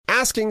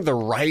asking the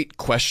right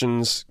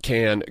questions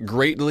can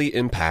greatly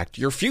impact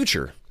your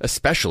future,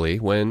 especially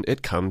when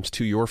it comes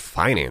to your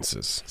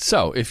finances.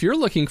 So, if you're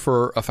looking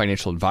for a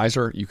financial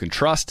advisor you can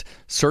trust,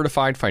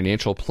 certified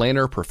financial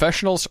planner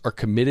professionals are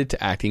committed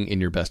to acting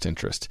in your best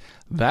interest.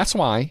 That's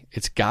why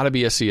it's got to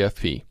be a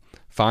CFP.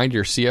 Find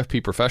your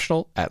CFP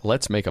professional at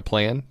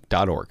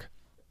letsmakeaplan.org.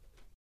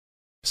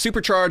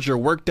 Supercharge your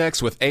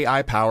Workdex with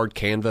AI-powered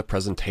Canva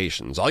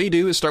presentations. All you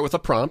do is start with a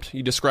prompt.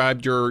 You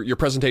describe your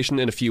presentation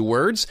in a few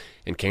words,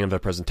 and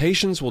Canva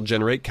presentations will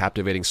generate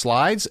captivating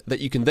slides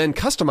that you can then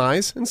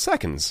customize in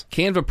seconds.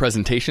 Canva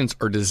presentations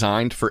are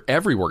designed for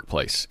every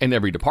workplace and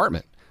every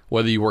department.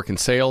 Whether you work in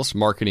sales,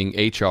 marketing,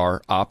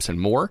 HR, ops, and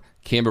more,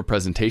 Canva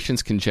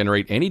presentations can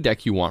generate any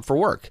deck you want for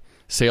work.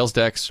 Sales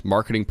decks,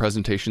 marketing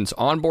presentations,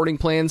 onboarding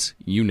plans,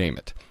 you name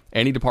it.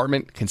 Any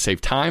department can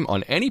save time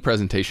on any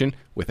presentation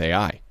with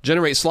AI.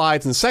 Generate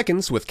slides in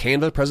seconds with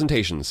Canva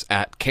presentations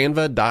at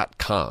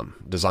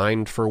canva.com.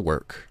 Designed for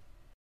work.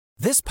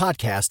 This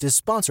podcast is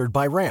sponsored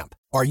by Ramp.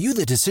 Are you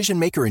the decision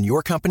maker in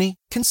your company?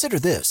 Consider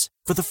this.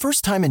 For the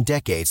first time in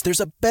decades, there's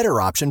a better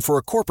option for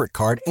a corporate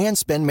card and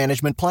spend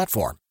management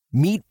platform.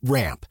 Meet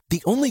Ramp,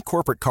 the only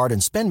corporate card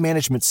and spend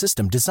management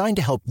system designed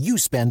to help you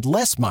spend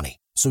less money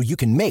so you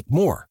can make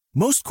more.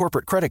 Most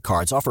corporate credit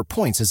cards offer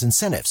points as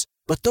incentives,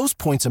 but those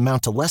points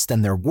amount to less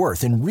than their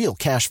worth in real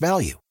cash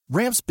value.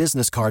 Ramp's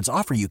business cards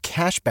offer you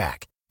cash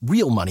back,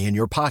 real money in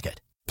your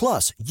pocket.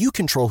 Plus, you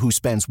control who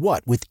spends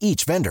what with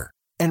each vendor.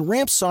 And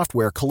Ramp's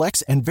software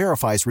collects and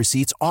verifies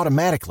receipts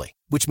automatically,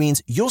 which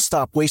means you'll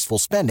stop wasteful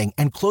spending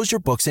and close your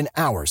books in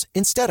hours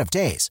instead of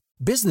days.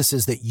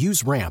 Businesses that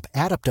use Ramp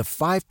add up to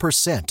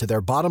 5% to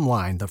their bottom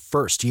line the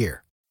first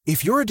year.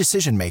 If you're a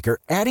decision maker,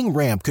 adding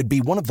Ramp could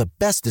be one of the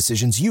best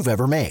decisions you've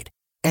ever made.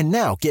 And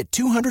now get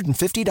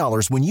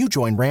 $250 when you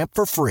join Ramp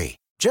for free.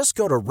 Just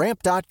go to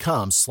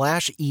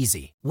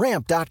ramp.com/easy.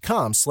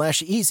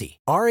 Ramp.com/easy.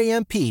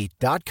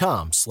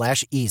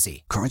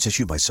 RAMP.com/easy. Cards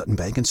issued by Sutton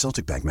Bank and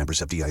Celtic Bank,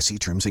 members FDIC.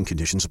 Terms and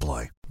conditions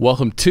apply.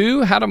 Welcome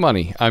to How to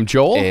Money. I'm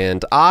Joel.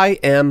 And I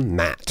am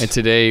Matt. And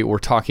today we're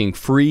talking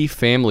free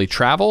family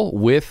travel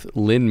with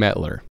Lynn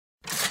Mettler.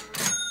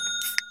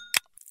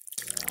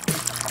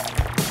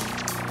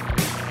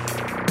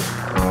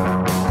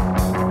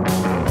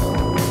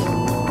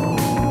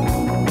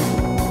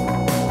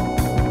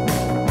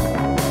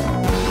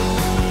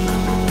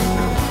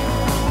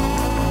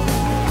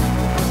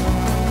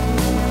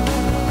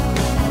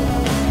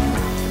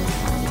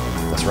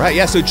 Right,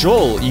 yeah, so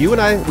Joel, you and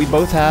I, we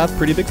both have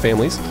pretty big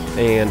families,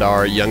 and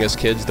our youngest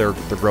kids, they're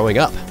growing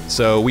up.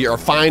 So we are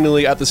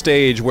finally at the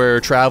stage where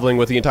traveling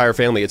with the entire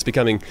family, it's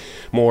becoming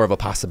more of a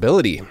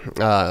possibility.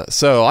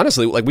 So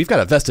honestly, like, we've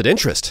got a vested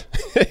interest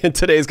in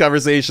today's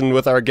conversation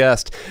with our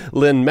guest,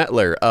 Lynn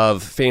Mettler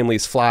of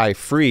Families Fly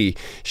Free.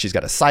 She's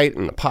got a site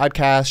and a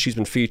podcast. She's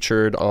been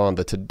featured on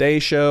the Today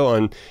Show,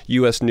 on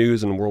U.S.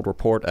 News and World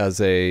Report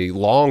as a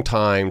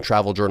longtime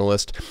travel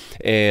journalist.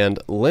 And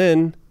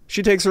Lynn,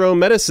 she takes her own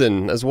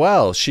medicine as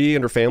well. She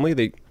and her family,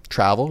 they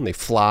travel and they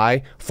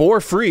fly for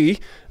free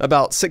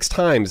about 6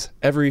 times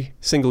every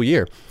single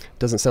year.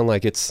 Doesn't sound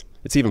like it's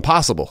even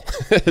possible.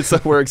 So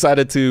we're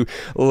excited to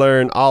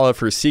learn all of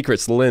her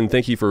secrets. Lynn,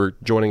 thank you for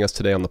joining us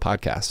today on the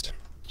podcast.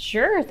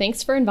 Sure.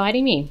 Thanks for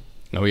inviting me.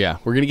 Oh, yeah.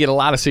 We're going to get a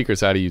lot of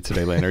secrets out of you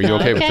today, Lynn. Are you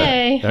okay with that?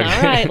 Okay.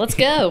 All right. Let's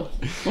go.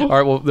 All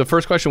right. Well, the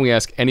first question we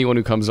ask anyone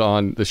who comes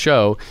on the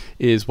show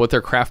is what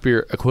their craft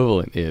beer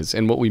equivalent is.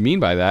 And what we mean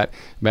by that,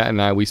 Matt and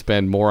I, we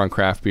spend more on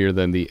craft beer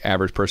than the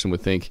average person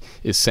would think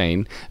is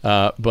sane.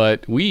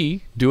 But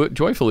we do it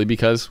joyfully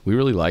because we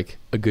really like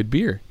a good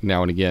beer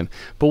now and again.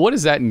 But what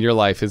is that in your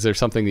life? Is there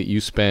something that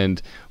you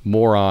spend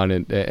more on?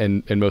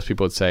 And most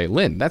people would say,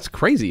 Lynn, that's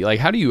crazy.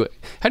 Like, how do you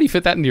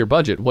fit that into your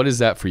budget? What is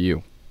that for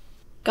you?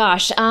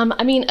 Gosh,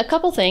 I mean, a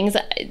couple things.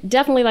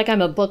 Definitely, like,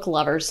 I'm a book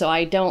lover, so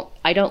I don't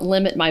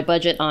limit my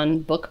budget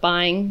on book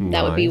buying.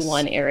 That would be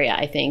one area,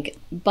 I think.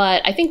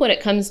 But I think when it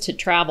comes to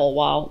travel,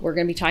 while we're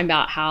going to be talking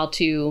about how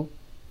to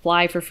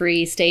fly for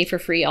free, stay for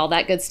free, all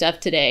that good stuff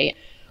today,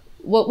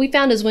 what we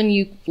found is when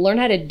you learn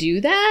how to do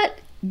that,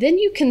 then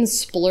you can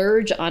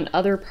splurge on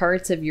other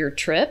parts of your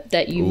trip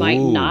that you might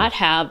not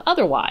have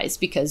otherwise,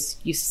 because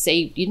you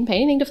say you didn't pay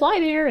anything to fly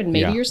there and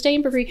maybe you're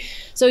staying for free.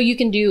 So you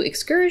can do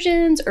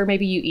excursions, or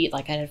maybe you eat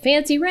like at a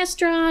fancy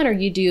restaurant, or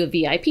you do a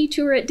VIP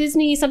tour at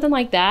Disney, something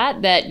like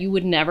that you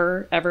would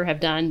never, ever have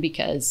done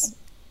because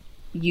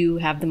you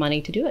have the money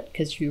to do it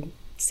because you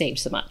saved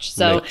so much.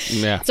 So,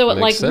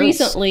 like sense.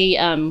 Recently,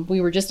 we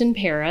were just in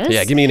Paris.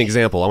 Yeah, give me an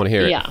example. I want to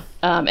hear it. Yeah.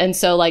 And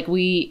so like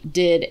we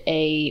did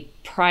a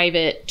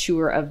private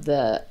tour of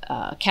the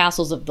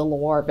castles of the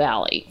Loire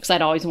Valley, because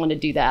I'd always wanted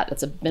to do that.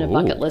 That's been a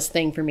bucket list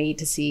thing for me,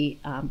 to see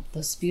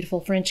those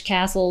beautiful French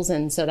castles.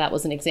 And so that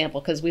was an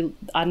example, because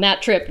on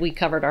that trip we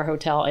covered our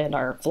hotel and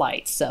our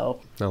flights.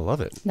 So I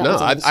love it. No,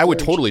 I would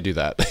totally do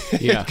that.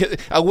 Yeah.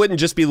 I wouldn't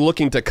just be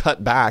looking to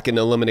cut back and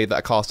eliminate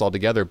that cost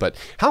altogether, but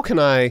how can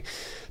I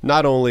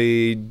not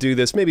only do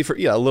this maybe for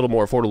a little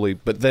more affordably,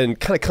 but then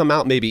kind of come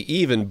out maybe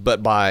even,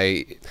 but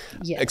by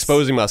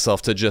exposing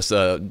myself to just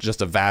a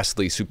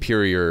vastly superior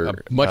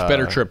superior, much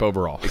better trip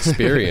overall.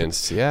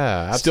 experience. Yeah,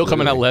 absolutely. Still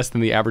coming out less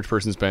than the average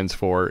person spends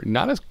for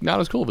not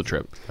as cool of a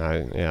trip.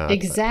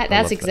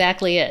 That's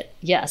exactly it.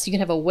 Yes, you can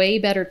have a way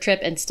better trip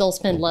and still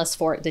spend less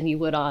for it than you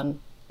would on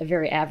a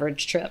very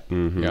average trip.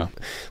 Mm-hmm. Yeah.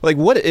 Like,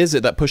 what is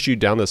it that pushed you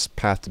down this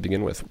path to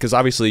begin with? Because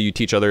obviously you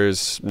teach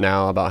others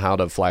now about how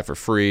to fly for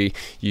free.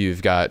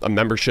 You've got a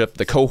membership,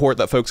 the cohort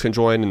that folks can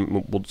join,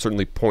 and we'll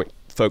certainly point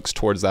folks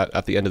towards that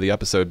at the end of the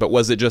episode. But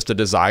was it just a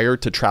desire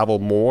to travel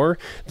more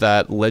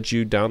that led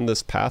you down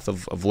this path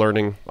of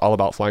learning all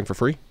about flying for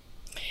free?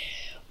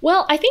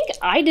 Well, I think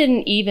I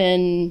didn't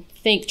even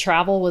think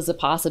travel was a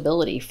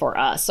possibility for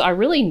us. So I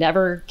really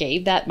never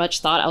gave that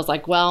much thought. I was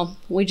like, well,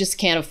 we just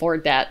can't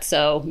afford that.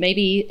 So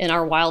maybe in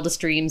our wildest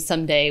dreams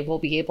someday we'll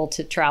be able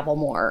to travel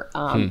more.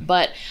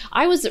 But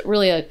I was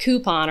really a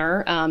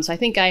couponer. So I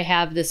think I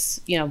have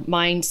this,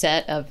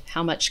 mindset of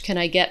how much can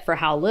I get for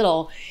how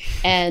little.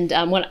 And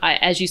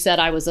as you said,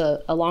 I was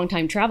a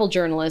longtime travel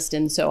journalist.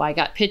 And so I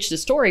got pitched a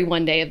story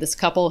one day of this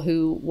couple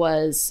who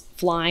was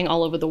flying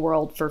all over the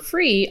world for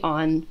free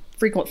on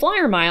frequent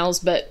flyer miles,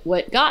 but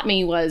what got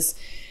me was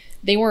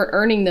they weren't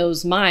earning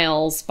those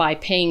miles by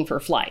paying for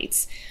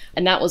flights.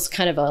 And that was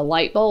kind of a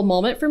light bulb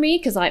moment for me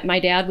because my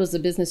dad was a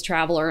business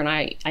traveler and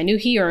I knew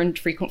he earned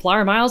frequent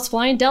flyer miles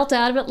flying Delta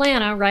out of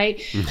Atlanta,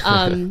 right?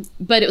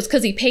 But it was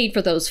because he paid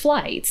for those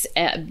flights.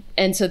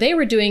 And so they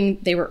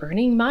were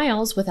earning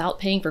miles without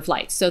paying for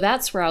flights. So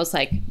that's where I was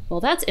like, well,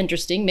 that's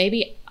interesting.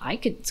 Maybe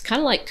it's kind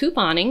of like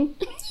couponing.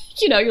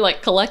 You're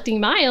like collecting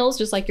miles,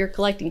 just like you're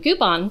collecting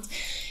coupons,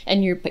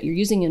 but you're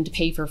using them to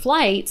pay for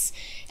flights.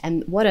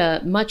 And what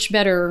a much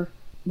better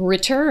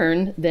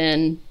return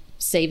than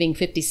saving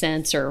 50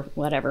 cents or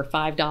whatever,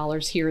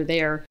 $5 here or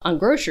there on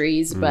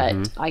groceries.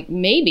 But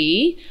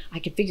maybe I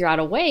could figure out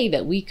a way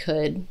that we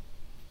could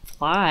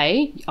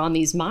fly on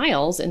these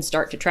miles and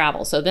start to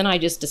travel. So then I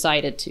just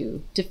decided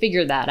to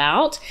figure that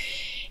out.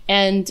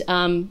 And,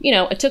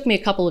 it took me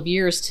a couple of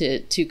years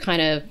to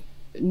kind of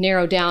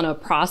narrow down a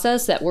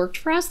process that worked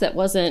for us that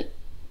wasn't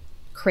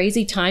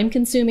crazy time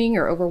consuming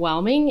or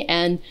overwhelming.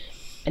 And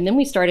then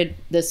we started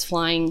this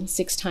flying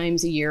 6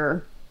 times a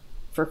year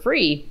for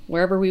free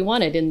wherever we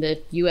wanted in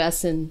the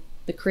US and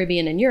the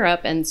Caribbean and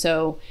Europe. And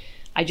so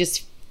I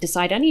just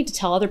decided I need to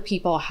tell other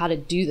people how to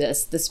do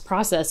this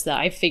process that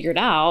I figured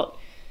out.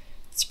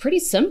 It's pretty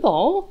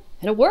simple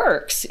and it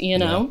works,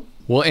 Yeah.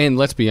 Well, and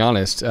let's be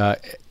honest,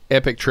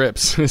 epic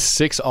trips,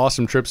 6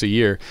 awesome trips a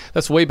year.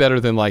 That's way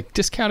better than like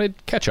discounted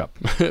ketchup.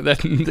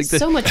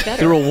 So much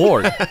better. The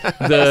reward,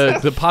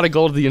 the pot of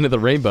gold at the end of the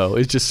rainbow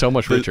is just so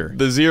much richer.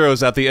 The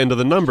zeros at the end of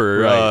the number,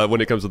 right, when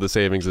it comes to the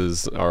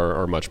savings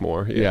are much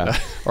more. Yeah.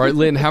 All right,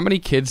 Lynn, how many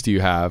kids do you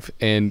have?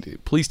 And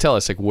please tell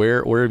us, like,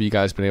 where have you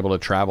guys been able to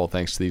travel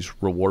thanks to these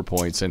reward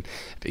points? And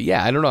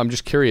yeah, I don't know. I'm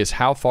just curious,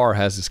 how far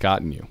has this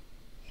gotten you?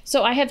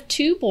 So I have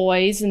 2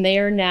 boys, and they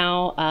are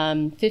now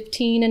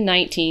 15 and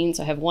 19.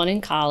 So I have one in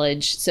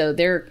college. So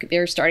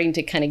they're starting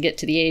to kind of get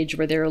to the age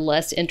where they're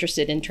less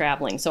interested in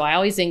traveling. So I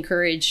always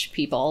encourage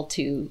people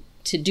to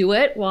do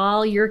it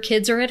while your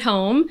kids are at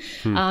home.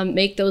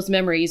 Make those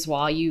memories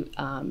while you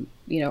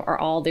are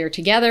all there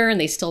together, and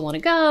they still want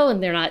to go,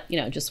 and they're not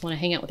just want to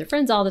hang out with their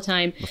friends all the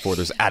time. Before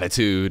there's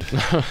attitude.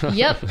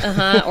 Yep.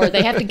 Or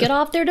they have to get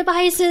off their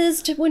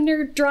devices when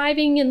they're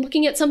driving and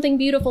looking at something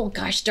beautiful.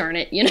 Gosh darn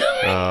it,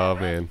 Oh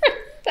man.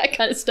 That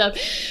kind of stuff.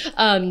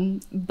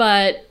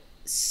 But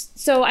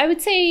so I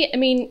would say,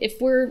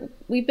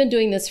 we've been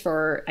doing this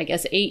for, I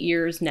guess, 8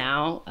 years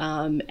now.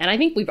 And I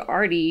think we've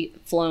already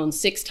flown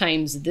 6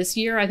 times this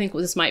year. I think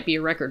this might be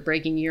a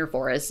record-breaking year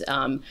for us.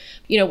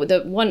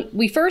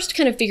 We first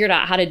kind of figured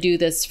out how to do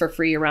this for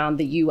free around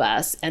the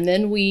U.S. And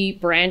then we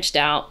branched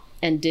out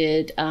and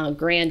did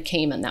Grand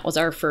Cayman. That was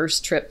our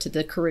first trip to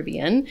the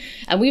Caribbean.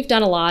 And we've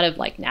done a lot of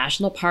like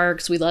national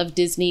parks. We love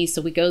Disney,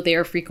 so we go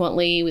there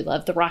frequently. We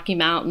love the Rocky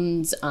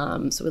Mountains.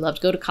 So we love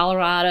to go to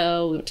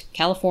Colorado, we went to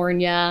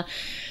California,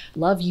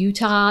 love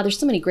Utah. There's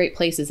so many great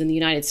places in the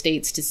United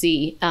States to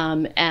see.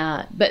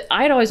 But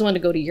I'd always wanted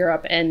to go to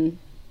Europe, and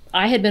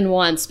I had been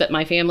once, but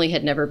my family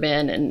had never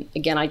been. And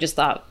again, I just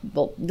thought,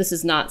 well, this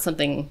is not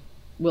something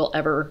we'll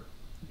ever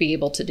be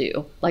able to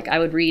do. Like, I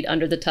would read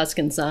Under the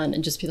Tuscan Sun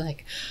and just be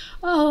like,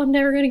 oh, I'm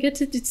never going to get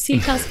to see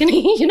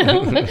Tuscany,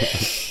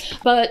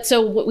 But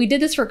so we did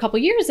this for a couple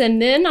years,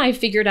 and then I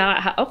figured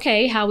out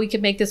how we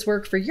could make this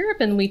work for Europe.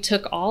 And we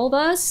took all of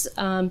us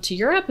to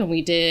Europe, and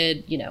we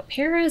did,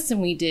 Paris, and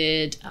we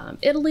did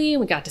Italy, and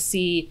we got to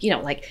see,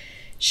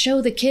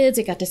 show the kids.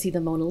 They got to see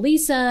the Mona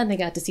Lisa, and they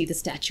got to see the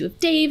Statue of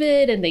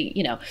David, and they,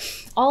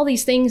 all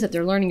these things that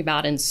they're learning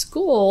about in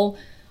school.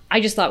 I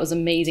just thought it was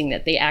amazing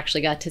that they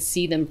actually got to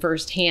see them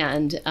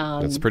firsthand.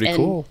 That's pretty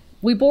cool.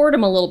 we bored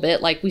them a little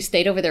bit. Like we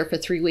stayed over there for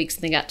 3 weeks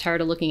and they got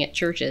tired of looking at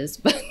churches.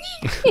 But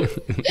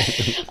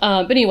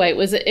anyway,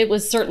 it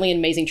was certainly an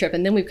amazing trip.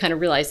 And then we've kind of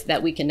realized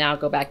that we can now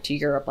go back to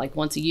Europe like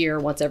once a year,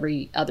 once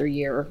every other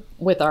year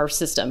with our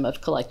system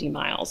of collecting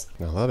miles.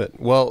 I love it.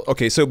 Well,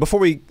 okay, so before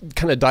we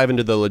kind of dive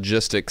into the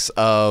logistics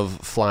of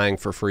flying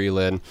for free,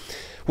 Lynn,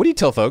 what do you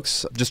tell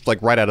folks, just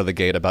like right out of the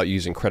gate, about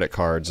using credit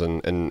cards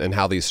and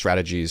how these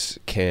strategies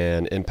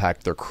can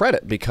impact their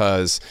credit?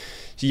 Because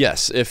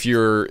yes, if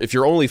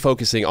you're only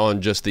focusing on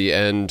just the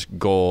end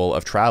goal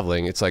of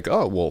traveling, it's like,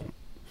 oh, well,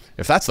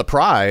 if that's the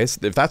prize,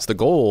 if that's the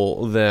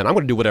goal, then I'm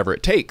going to do whatever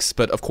it takes.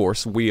 But of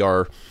course, we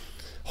are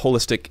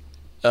holistic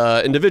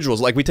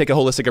individuals. Like we take a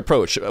holistic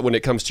approach when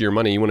it comes to your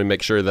money. You want to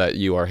make sure that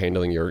you are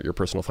handling your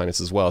personal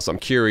finances as well. So I'm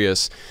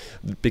curious,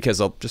 because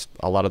a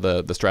lot of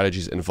the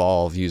strategies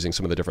involve using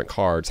some of the different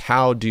cards.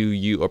 How do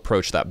you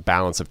approach that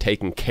balance of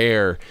taking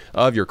care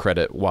of your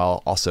credit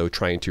while also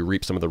trying to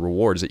reap some of the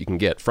rewards that you can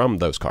get from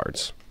those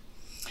cards?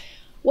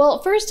 Well,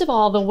 first of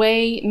all, the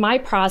way my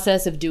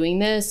process of doing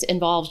this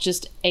involves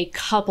just a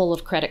couple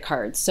of credit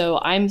cards. So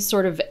I'm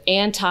sort of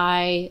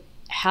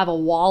have a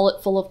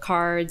wallet full of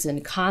cards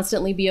and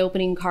constantly be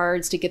opening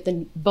cards to get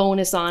the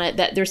bonus on it.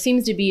 That there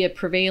seems to be a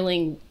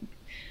prevailing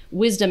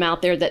wisdom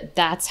out there that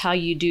that's how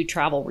you do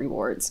travel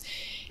rewards.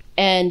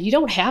 And you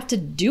don't have to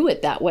do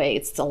it that way.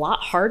 It's a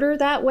lot harder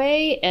that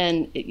way.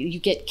 And you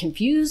get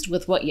confused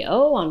with what you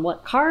owe on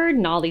what card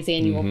and all these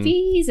annual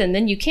fees. And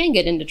then you can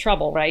get into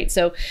trouble, right?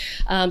 So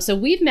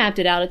we've mapped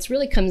it out. It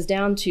really comes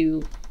down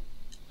to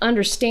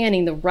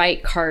understanding the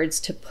right cards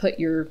to put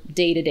your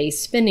day-to-day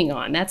spending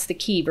on. That's the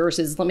key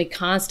versus let me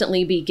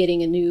constantly be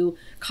getting a new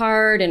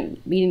card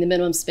and meeting the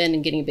minimum spend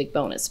and getting a big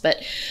bonus.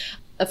 But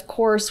of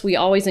course, we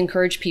always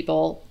encourage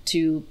people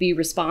to be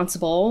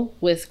responsible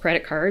with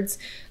credit cards.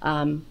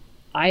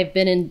 I've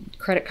been in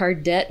credit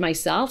card debt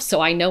myself,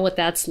 so I know what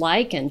that's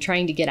like and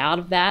trying to get out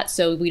of that.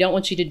 So we don't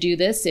want you to do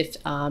this if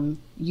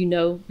you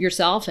know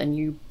yourself and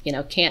you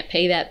can't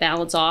pay that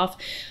balance off.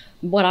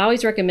 What I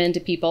always recommend to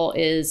people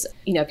is,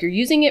 if you're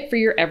using it for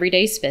your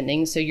everyday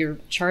spending, so you're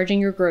charging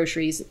your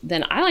groceries,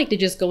 then I like to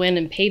just go in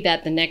and pay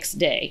that the next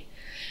day,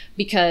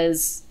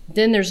 because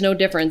then there's no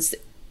difference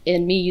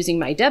in me using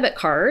my debit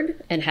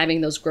card and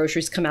having those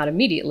groceries come out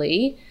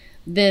immediately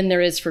than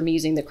there is for me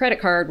using the credit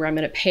card where I'm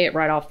going to pay it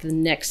right off the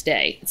next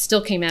day. It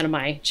still came out of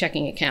my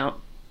checking account,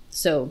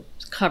 so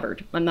it's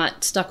covered. I'm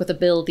not stuck with a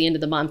bill at the end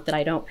of the month that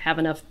I don't have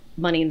enough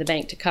money in the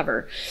bank to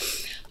cover.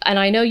 And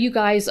I know you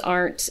guys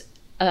aren't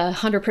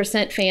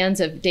 100% fans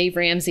of Dave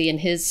Ramsey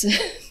and his,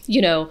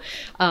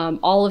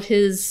 all of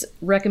his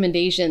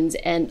recommendations.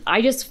 And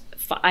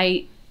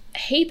I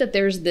hate that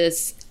there's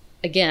this,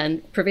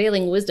 again,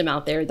 prevailing wisdom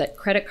out there that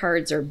credit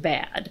cards are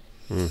bad.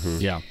 Mm-hmm.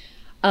 Yeah.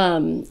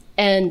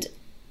 And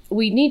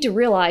we need to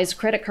realize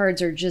credit cards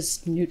are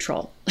just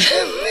neutral.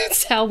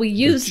 That's how we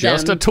use them.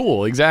 Just a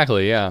tool.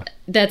 Exactly. Yeah.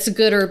 That's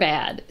good or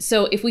bad.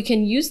 So if we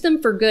can use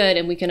them for good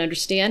and we can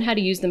understand how to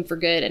use them for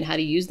good and how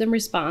to use them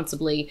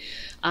responsibly,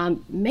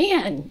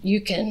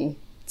 you can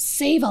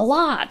save a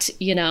lot,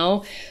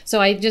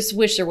 So I just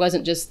wish there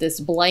wasn't just this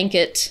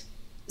blanket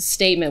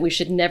statement. We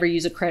should never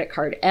use a credit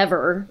card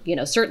ever.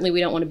 Certainly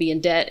we don't want to be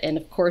in debt. And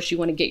of course you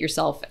want to get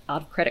yourself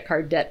out of credit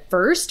card debt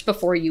first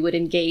before you would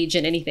engage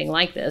in anything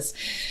like this.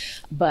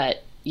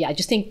 But yeah, I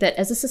just think that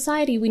as a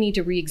society, we need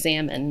to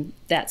re-examine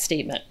that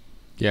statement.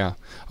 Yeah.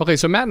 Okay,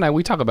 so Matt and I,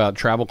 we talk about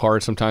travel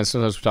cards sometimes.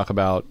 Sometimes we talk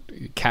about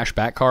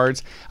cashback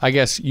cards. I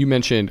guess you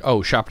mentioned,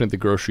 shopping at the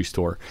grocery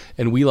store.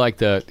 And we like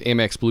the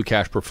Amex Blue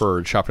Cash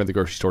Preferred, shopping at the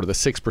grocery store, to the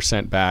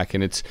 6% back.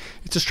 And it's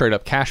a straight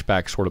up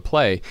cashback sort of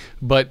play.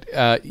 But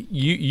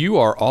you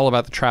are all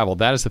about the travel.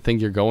 That is the thing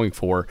you're going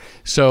for.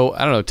 So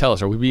I don't know, tell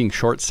us, are we being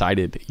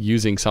short-sighted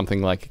using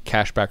something like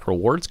cashback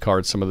rewards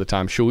cards some of the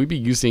time? Should we be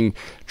using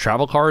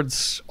travel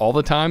cards all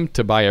the time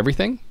to buy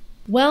everything?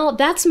 Well,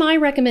 that's my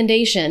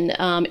recommendation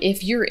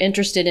if you're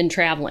interested in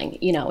traveling.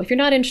 If you're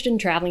not interested in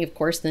traveling, of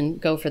course, then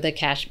go for the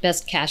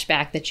best cash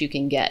back that you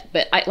can get.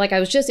 But I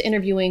was just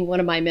interviewing one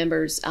of my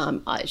members.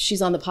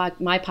 She's on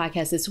my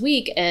podcast this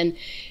week, and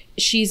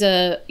she's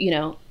a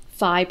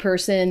FI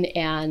person,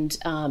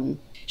 and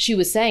she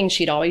was saying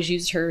she'd always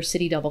used her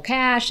Citi Double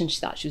Cash, and she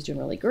thought she was doing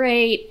really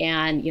great.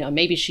 And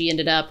maybe she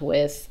ended up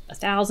with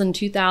 $1,000,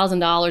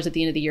 $2,000 at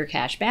the end of the year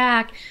cash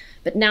back,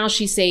 but now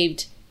she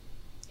saved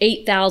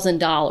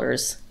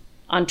 $8,000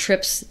 on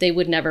trips they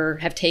would never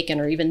have taken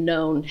or even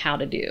known how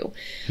to do,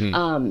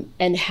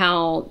 and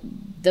how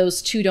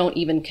those two don't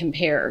even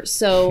compare.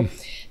 So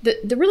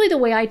the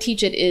way I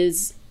teach it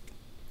is,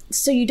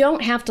 so you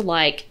don't have to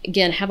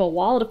have a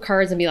wallet of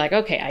cards and be like,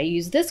 okay, I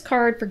use this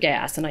card for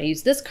gas and I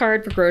use this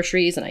card for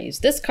groceries and I use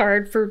this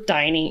card for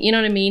dining. You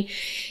know what I mean?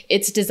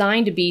 It's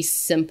designed to be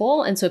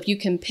simple. And so if you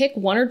can pick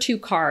one or two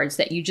cards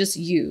that you just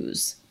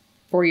use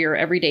for your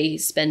everyday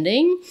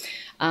spending,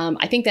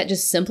 I think that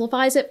just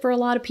simplifies it for a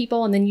lot of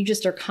people. And then you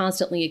just are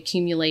constantly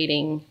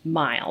accumulating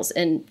miles.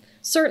 And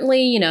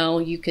certainly,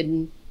 you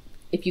can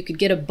if you could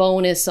get a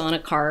bonus on a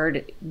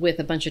card with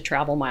a bunch of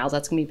travel miles,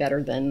 that's going to be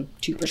better than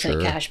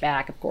 2% cash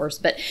back, of course.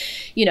 But,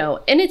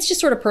 and it's just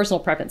sort of personal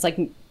preference. Like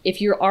if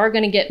you are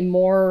going to get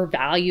more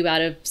value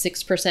out of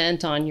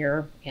 6% on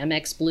your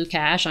Amex Blue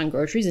Cash on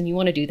groceries and you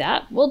want to do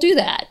that, we'll do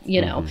that,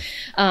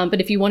 But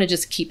if you want to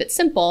just keep it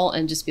simple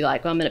and just be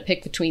like, well, I'm going to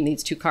pick between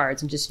these two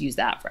cards and just use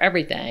that for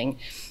everything,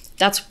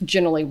 that's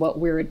generally what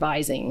we're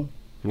advising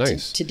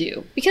to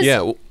do.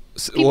 Because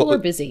people are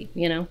busy,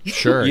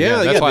 Sure.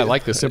 Yeah. That's why I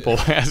like the simple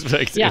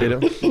aspect. Yeah.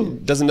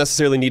 It doesn't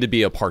necessarily need to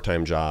be a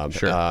part-time job.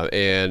 Sure.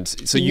 And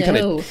so you kind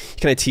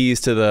of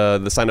tease to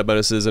the sign-up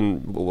bonuses,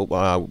 and we'll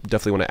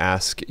definitely want to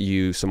ask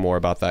you some more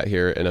about that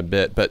here in a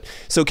bit. But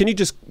so can you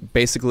just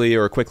basically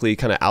or quickly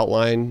kind of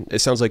outline? It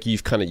sounds like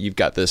you've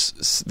got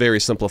this very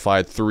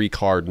simplified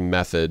 3-card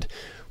method.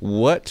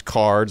 What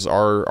cards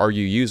are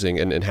you using,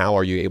 and how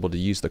are you able to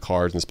use the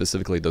cards and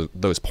specifically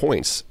those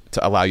points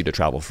to allow you to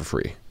travel for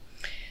free?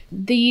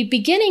 The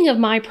beginning of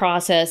my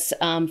process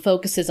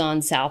focuses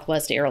on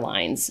Southwest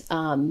Airlines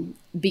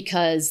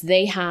because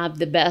they have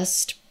the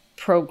best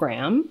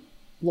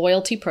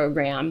loyalty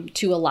program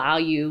to allow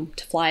you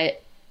to fly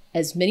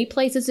as many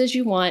places as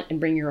you want and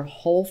bring your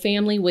whole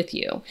family with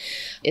you.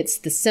 It's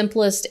the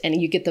simplest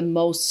and you get the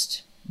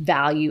most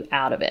value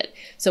out of it.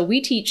 So we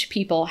teach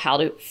people how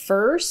to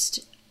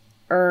first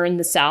earn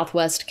the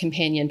Southwest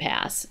Companion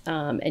Pass,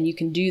 and you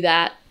can do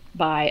that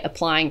by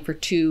applying for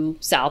 2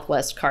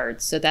 Southwest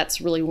cards. So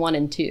that's really 1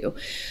 and 2.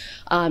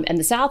 And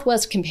the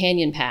Southwest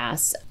Companion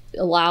Pass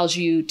allows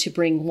you to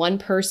bring one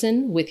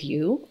person with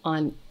you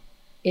on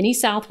any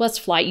Southwest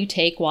flight you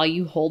take while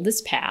you hold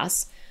this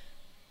pass.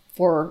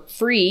 For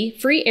free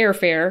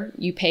airfare,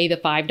 you pay the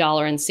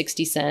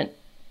 $5.60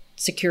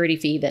 security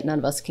fee that none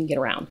of us can get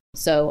around.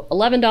 So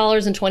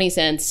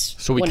 $11.20.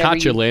 So we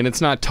caught you, Lynn.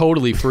 It's not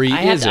totally free,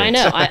 is it? I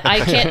know.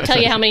 I can't tell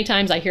you how many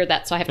times I hear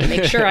that, so I have to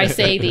make sure I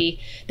say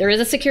there is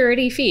a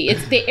security fee.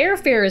 It's the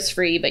airfare is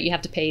free, but you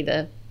have to pay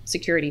the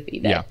security fee.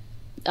 But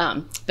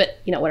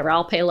whatever.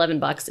 I'll pay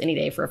 $11 any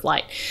day for a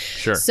flight.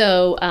 Sure.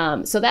 So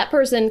that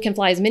person can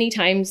fly as many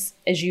times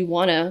as you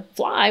want to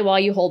fly while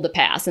you hold the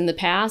pass, and the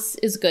pass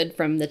is good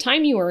from the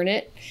time you earn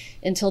it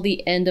until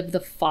the end of the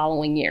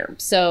following year.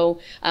 So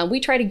we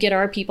try to get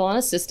our people on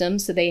a system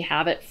so they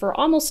have it for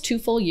almost 2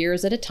 full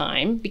years at a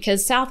time,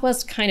 because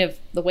Southwest kind of,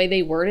 the way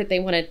they word it,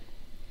 they want to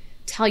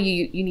tell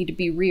you need to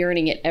be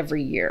re-earning it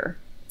every year.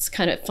 It's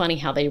kind of funny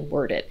how they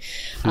word it.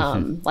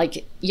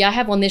 I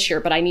have one this year,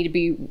 but I need to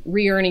be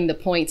re-earning the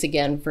points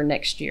again for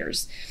next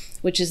year's,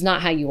 which is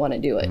not how you want to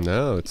do it.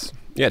 No,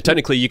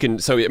 technically you can.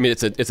 So I mean,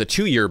 it's a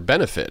 2-year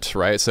benefit,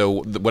 right?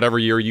 So whatever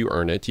year you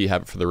earn it, you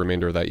have it for the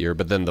remainder of that year,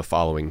 but then the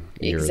folling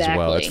year as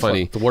well. It's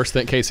funny. The worst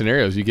case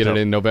scenario is you get it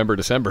in November,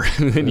 December,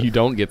 and then you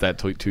don't get that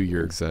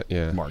 2-year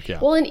mark. Yeah.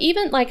 Well, and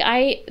even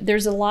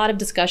there's a lot of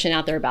discussion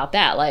out there about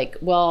that. Like,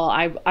 well,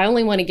 I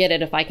only want to get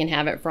it if I can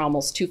have it for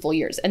almost 2 full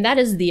years, and that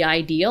is the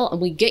ideal, and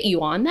we get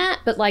you on that.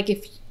 But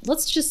if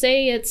let's just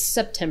say it's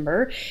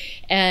September,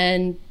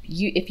 and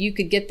if you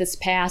could get this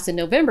pass in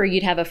November,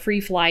 you'd have a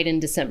free flight in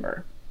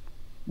December.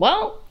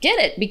 Well, get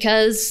it,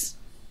 because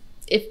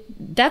if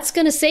that's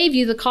going to save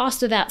you the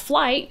cost of that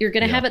flight, you're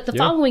going to have it the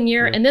following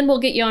year, and then we'll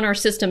get you on our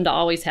system to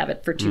always have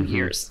it for 2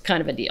 years, kind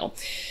of a deal.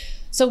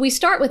 So we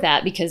start with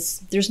that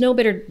because there's no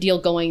better deal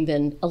going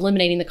than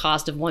eliminating the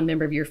cost of one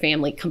member of your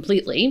family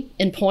completely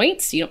in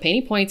points. You don't pay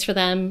any points for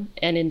them,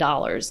 and in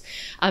dollars.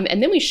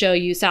 And then we show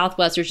you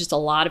Southwest. There's just a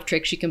lot of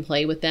tricks you can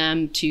play with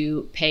them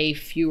to pay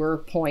fewer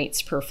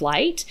points per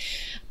flight.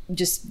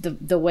 Just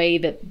the way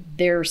that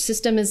their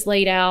system is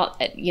laid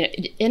out,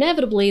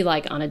 inevitably,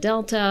 like on a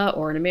Delta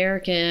or an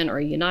American or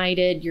a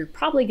United, you're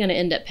probably going to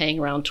end up paying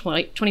around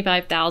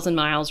 25,000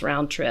 miles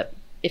round trip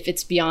if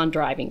it's beyond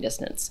driving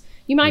distance.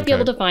 You might be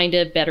able to find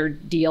a better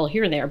deal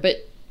here and there,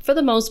 but for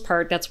the most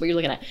part, that's what you're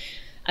looking at.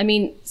 I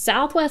mean,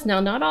 Southwest,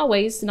 now, not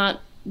always, not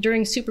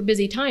during super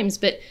busy times,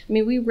 but I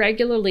mean, we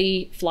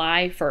regularly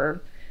fly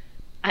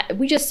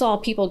we just saw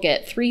people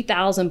get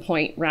 3,000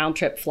 point round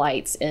trip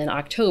flights in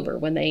October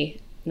when they,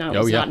 no, it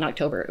was not in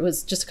October. It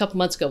was just a couple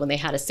months ago when they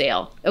had a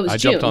sale. It was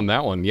June. Jumped on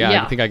that one.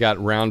 Yeah, I think I got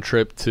round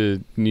trip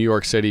to New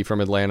York City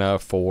from Atlanta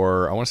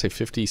for, I want to say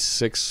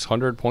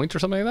 5,600 points or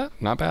something like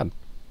that. Not bad.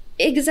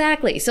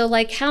 Exactly. So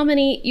how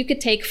many, you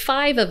could take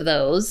 5 of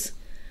those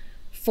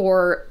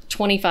for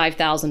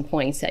 25,000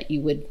 points that you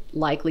would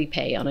likely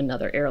pay on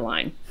another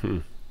airline.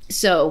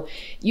 So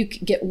you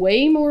get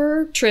way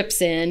more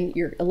trips in,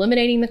 you're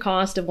eliminating the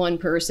cost of one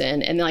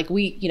person. And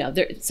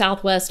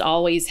Southwest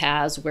always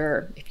has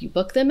where if you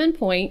book them in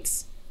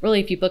points,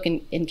 really if you book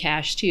in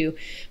cash too,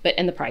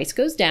 and the price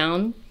goes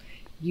down,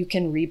 you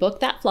can rebook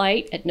that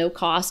flight at no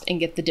cost and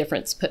get the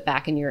difference put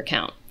back in your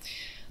account.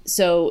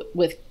 So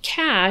with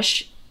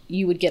cash,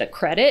 you would get a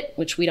credit,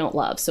 which we don't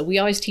love. So we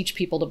always teach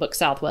people to book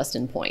Southwest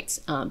in points.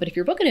 But if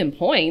you're booking in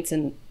points,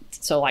 and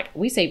so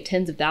we save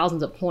tens of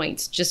thousands of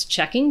points just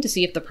checking to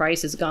see if the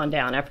price has gone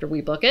down after we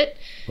book it.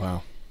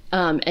 Wow.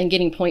 And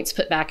getting points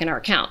put back in our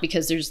account,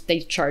 because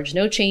they charge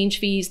no change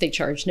fees, they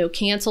charge no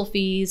cancel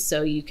fees.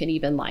 So you can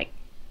even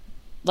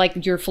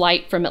like your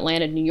flight from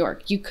Atlanta to New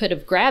York. You could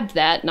have grabbed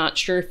that, not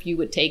sure if you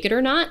would take it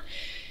or not.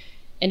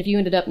 And if you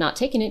ended up not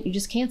taking it, you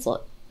just cancel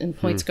it and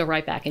points go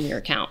right back in your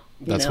account.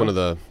 That's one of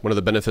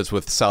the benefits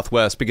with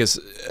Southwest, because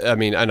I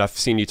mean, and I've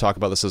seen you talk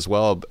about this as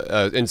well,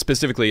 and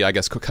specifically, I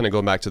guess, kind of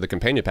going back to the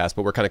Companion Pass,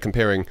 but we're kind of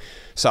comparing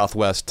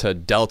Southwest to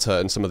Delta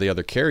and some of the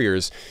other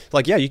carriers.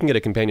 Like, yeah, you can get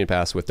a Companion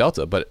Pass with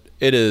Delta, but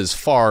it is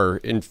far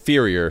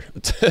inferior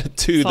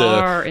to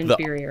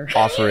the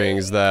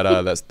offerings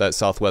that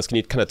Southwest. Can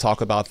you kind of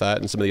talk about that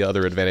and some of the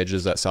other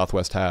advantages that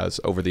Southwest has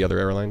over the other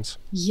airlines?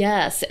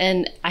 Yes,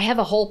 and I have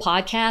a whole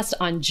podcast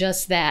on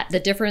just that, the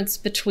difference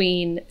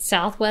between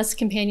Southwest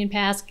Companion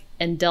Pass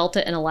and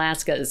Delta and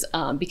Alaska's,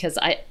 because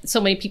so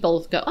many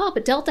people go, oh,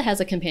 but Delta has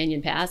a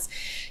Companion Pass.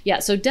 Yeah,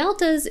 so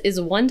Delta's is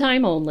one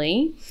time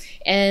only,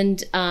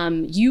 and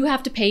you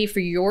have to pay for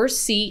your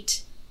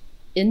seat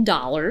in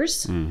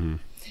dollars. Mm-hmm.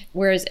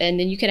 And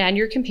then you can add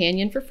your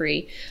companion for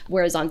free.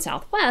 Whereas on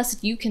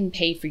Southwest, you can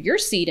pay for your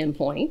seat in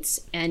points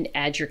and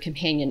add your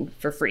companion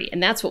for free.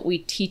 And that's what we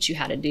teach you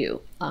how to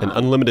do. An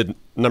unlimited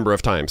number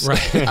of times.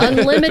 Right.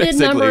 Unlimited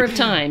number of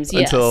times,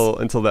 yes.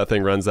 Until that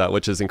thing runs out,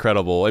 which is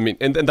incredible. I mean,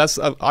 and that's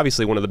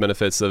obviously one of the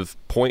benefits of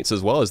points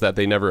as well, is that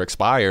they never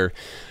expire.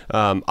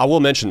 I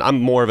will mention,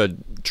 I'm more of a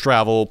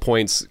travel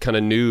points kind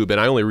of noob,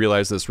 and I only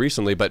realized this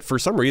recently, but for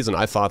some reason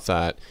I thought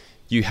that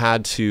you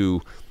had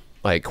to,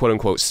 like, quote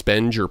unquote,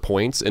 spend your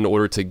points in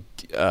order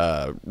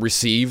to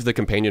receive the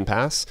Companion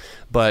Pass.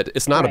 But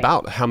it's not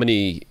about how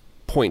many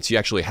points you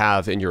actually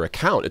have in your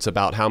account. It's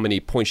about how many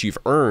points you've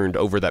earned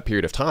over that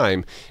period of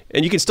time.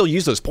 And you can still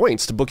use those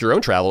points to book your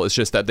own travel. It's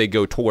just that they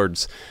go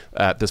towards,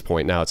 at this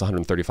point now, it's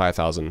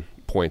 135,000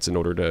 points in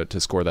order to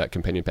score that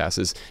Companion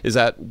Pass.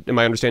 Am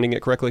I understanding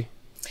it correctly?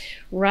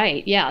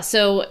 Right. Yeah.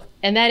 So,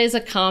 and that is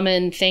a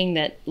common thing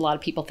that a lot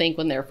of people think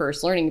when they're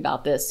first learning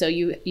about this. So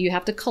you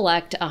have to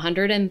collect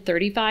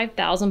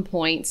 135,000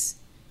 points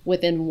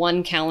within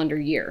one calendar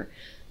year.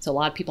 So a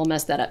lot of people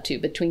mess that up too,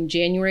 between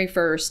January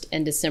 1st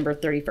and December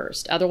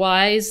 31st.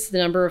 Otherwise, the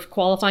number of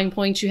qualifying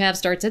points you have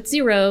starts at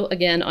 0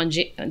 again on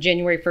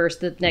January 1st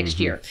the next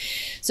year.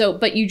 So,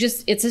 but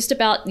it's just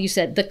about, you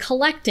said, the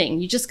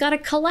collecting. You just got to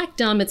collect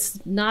them. It's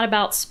not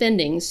about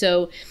spending.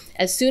 So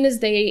as soon as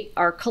they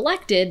are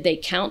collected, they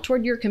count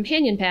toward your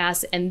Companion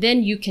Pass, and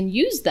then you can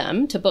use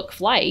them to book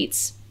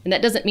flights. And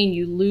that doesn't mean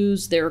you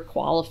lose their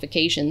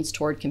qualifications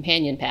toward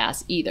Companion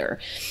Pass either.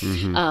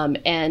 Mm-hmm.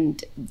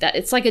 And that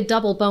it's like a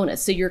double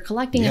bonus. So you're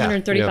collecting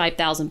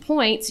 135,000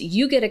 points,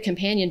 you get a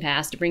Companion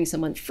Pass to bring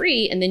someone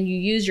free, and then you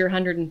use your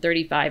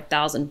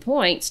 135,000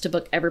 points to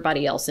book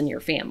everybody else in your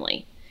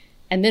family.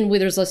 And then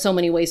there's so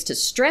many ways to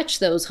stretch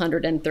those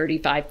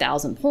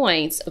 135,000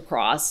 points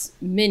across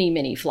many,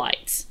 many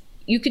flights.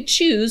 You could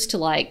choose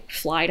to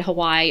fly to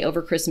Hawaii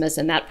over Christmas,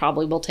 and that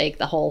probably will take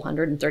the whole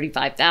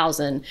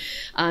 135,000.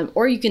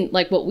 Or you can,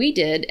 like what we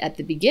did at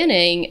the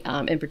beginning,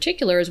 in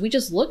particular, is we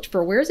just looked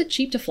for where is it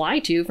cheap to fly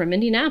to from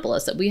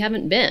Indianapolis that we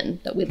haven't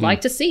been, that we'd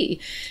like to see.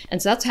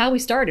 And so that's how we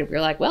started. We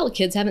were like, well,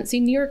 kids haven't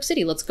seen New York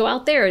City. Let's go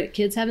out there.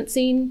 Kids haven't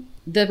seen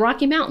the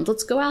Rocky Mountains.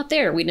 Let's go out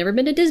there. We'd never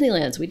been to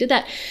Disneyland, so we did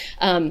that.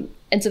 And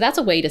so that's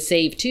a way to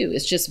save too,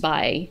 is just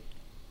by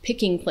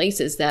picking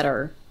places that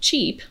are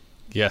cheap.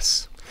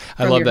 Yes.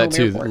 I love that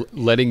too.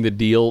 Letting the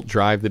deal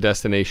drive the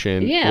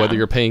destination, whether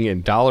you're paying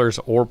in dollars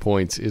or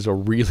points, is a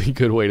really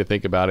good way to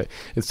think about it.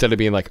 Instead of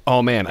being like,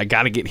 oh man, I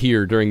got to get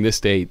here during this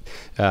date,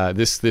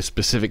 this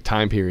specific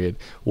time period.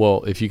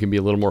 Well, if you can be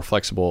a little more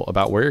flexible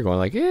about where you're going,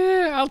 like,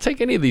 I'll take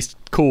any of these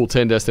cool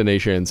 10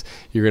 destinations,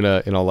 you're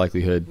going to, in all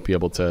likelihood, be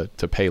able to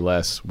pay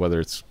less,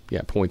 whether it's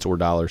points or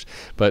dollars.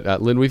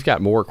 But Lynn, we've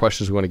got more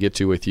questions we want to get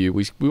to with you.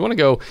 We want to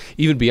go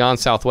even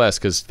beyond Southwest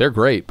because they're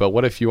great. But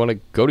what if you want to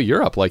go to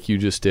Europe like you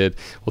just did?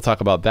 We'll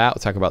talk about that.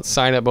 We'll talk about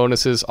sign-up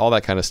bonuses, all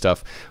that kind of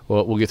stuff.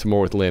 We'll get to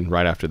more with Lynn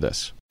right after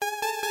this.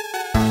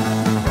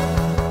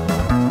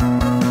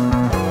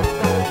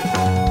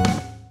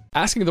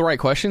 Asking the right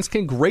questions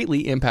can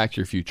greatly impact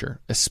your future,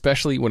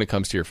 especially when it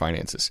comes to your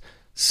finances.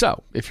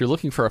 So, if you're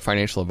looking for a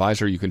financial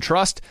advisor you can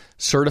trust,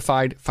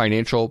 certified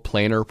financial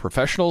planner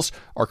professionals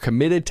are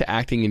committed to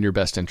acting in your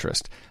best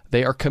interest.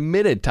 They are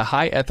committed to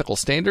high ethical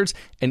standards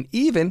and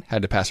even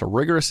had to pass a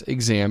rigorous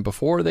exam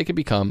before they could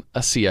become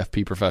a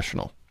CFP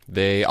professional.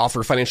 They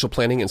offer financial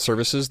planning and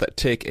services that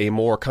take a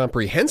more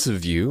comprehensive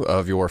view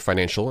of your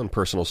financial and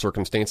personal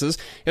circumstances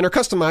and are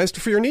customized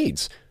for your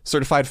needs.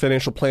 Certified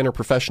financial planner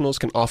professionals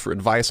can offer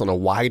advice on a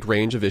wide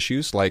range of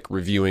issues like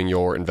reviewing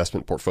your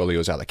investment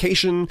portfolio's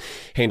allocation,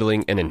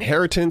 handling an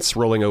inheritance,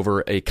 rolling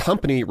over a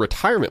company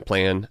retirement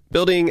plan,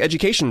 building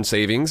education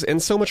savings,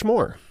 and so much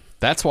more.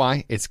 That's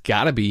why it's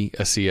got to be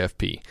a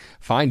CFP.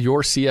 Find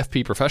your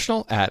CFP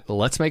professional at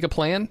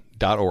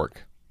letsmakeaplan.org.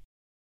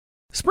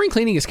 Spring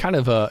cleaning is kind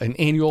of an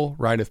annual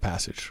rite of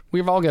passage.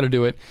 We've all got to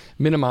do it,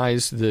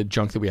 minimize the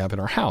junk that we have in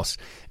our house.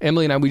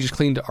 Emily and I, we just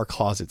cleaned our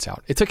closets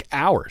out. It took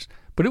hours,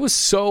 but it was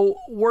so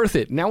worth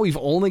it. Now we've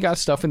only got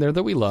stuff in there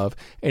that we love,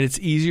 and it's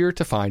easier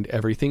to find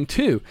everything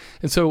too.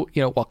 And so,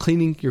 while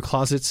cleaning your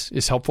closets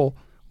is helpful,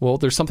 Well,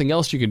 there's something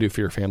else you can do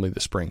for your family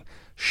this spring.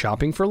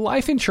 Shopping for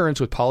life insurance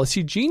with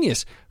Policy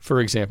Genius,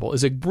 for example,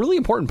 is a really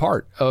important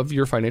part of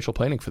your financial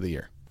planning for the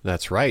year.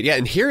 That's right. Yeah,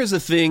 and here is the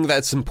thing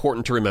that's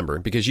important to remember,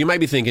 because you might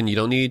be thinking you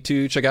don't need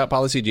to check out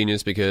Policy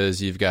Genius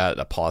because you've got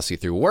a policy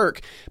through work.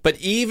 But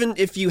even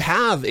if you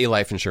have a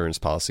life insurance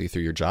policy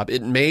through your job,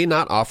 it may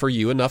not offer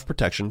you enough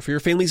protection for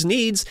your family's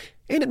needs,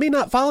 and it may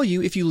not follow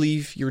you if you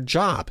leave your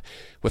job.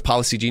 With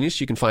Policy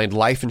Genius, you can find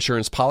life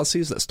insurance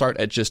policies that start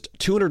at just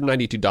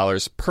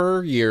 $292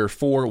 per year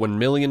for $1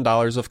 million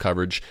of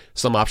coverage.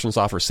 Some options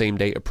offer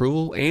same-day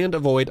approval and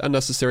avoid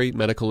unnecessary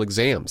medical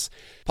exams.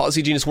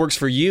 Policy Genius works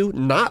for you,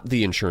 not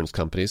the insurance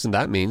companies, and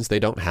that means they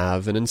don't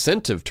have an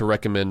incentive to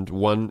recommend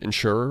one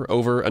insurer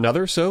over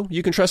another, so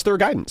you can trust their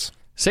guidance.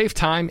 Save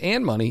time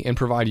and money and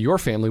provide your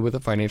family with a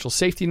financial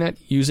safety net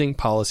using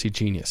Policy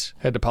Genius.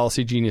 Head to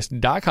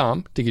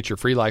policygenius.com to get your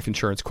free life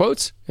insurance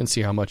quotes and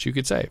see how much you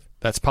could save.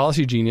 That's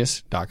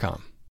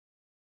policygenius.com.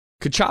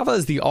 Kachava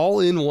is the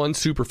all-in-one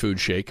superfood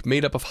shake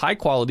made up of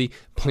high-quality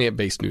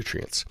plant-based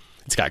nutrients.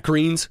 It's got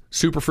greens,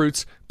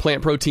 superfruits,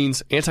 plant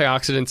proteins,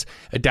 antioxidants,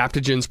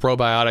 adaptogens,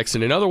 probiotics,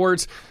 and in other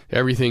words,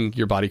 everything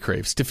your body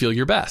craves to feel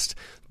your best.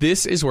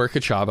 This is where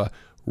Kachava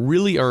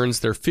really earns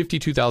their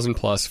 52,000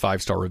 plus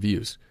 5-star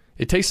reviews.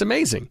 It tastes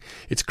amazing.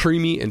 It's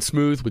creamy and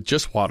smooth with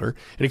just water,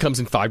 and it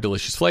comes in 5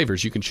 delicious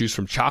flavors. You can choose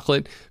from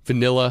chocolate,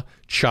 vanilla,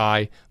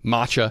 chai,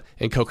 matcha,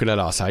 and coconut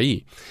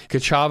acai.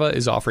 Kachava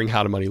is offering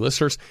How to Money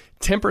listeners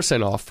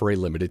 10% off for a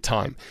limited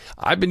time.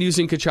 I've been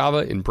using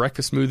Kachava in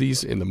breakfast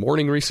smoothies in the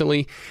morning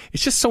recently.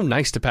 It's just so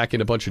nice to pack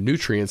in a bunch of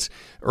nutrients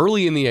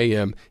early in the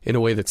AM in a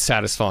way that's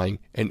satisfying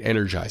and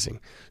energizing.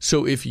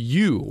 So if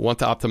you want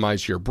to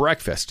optimize your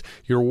breakfast,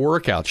 your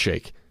workout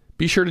shake,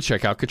 be sure to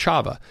check out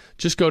Kachava.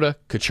 Just go to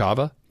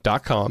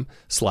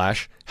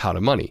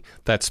kachava.com/howtomoney.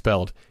 That's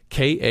spelled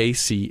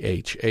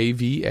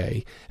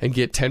Kachava and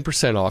get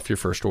 10% off your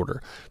first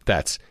order.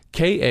 That's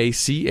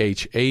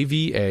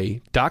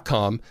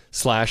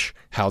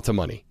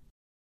Kachava.com/howtomoney.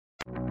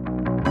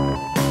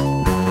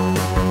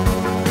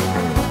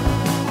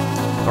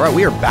 All right,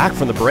 we are back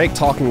from the break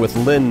talking with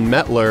Lynn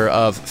Mettler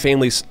of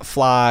Families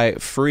Fly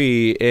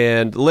Free.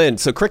 And Lynn,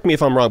 so correct me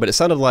if I'm wrong, but it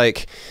sounded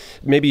like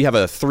maybe you have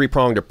a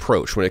three-pronged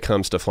approach when it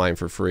comes to flying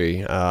for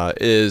free.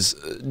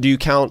 Do you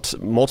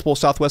count multiple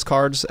Southwest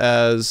cards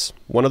as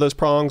one of those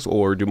prongs,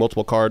 or do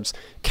multiple cards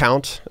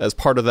count as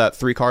part of that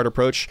three-card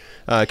approach?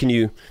 Can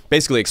you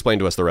basically explain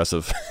to us the rest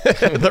of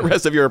the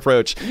rest of your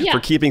approach for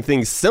keeping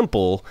things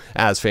simple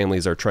as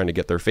families are trying to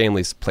get their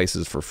families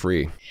places for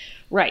free?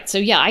 Right. So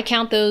yeah, I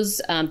count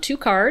those 2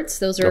 cards.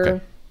 Those are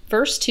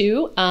first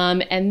 2.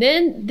 And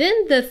then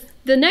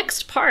the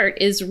next part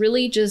is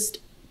really just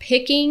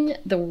picking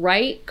the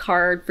right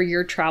card for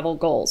your travel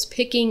goals,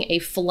 picking a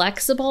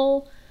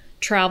flexible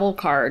travel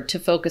card to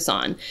focus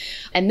on.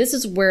 And this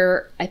is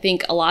where I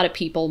think a lot of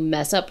people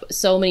mess up.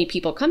 So many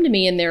people come to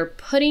me and they're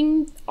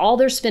putting all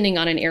their spending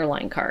on an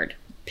airline card.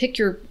 Pick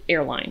your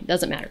airline,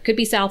 doesn't matter. Could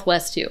be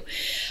Southwest too.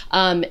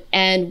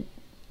 And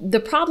the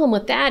problem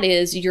with that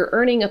is you're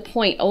earning a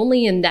point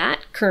only in that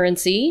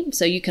currency.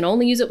 So you can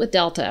only use it with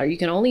Delta, or you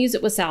can only use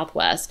it with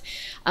Southwest.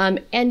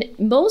 And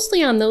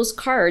mostly on those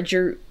cards,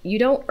 you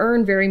don't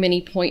earn very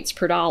many points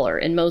per dollar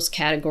in most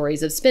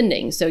categories of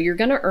spending. So you're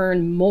going to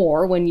earn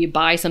more when you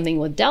buy something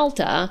with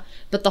Delta.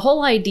 But the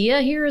whole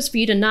idea here is for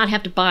you to not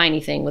have to buy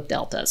anything with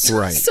Deltas.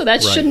 Right. So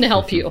that shouldn't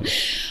help you.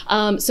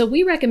 So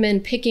we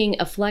recommend picking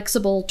a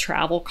flexible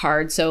travel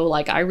card. So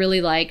like I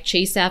really like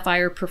Chase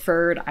Sapphire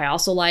Preferred. I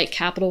also like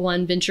Capital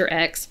One Venture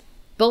X.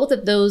 Both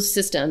of those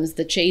systems,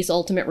 the Chase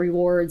Ultimate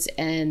Rewards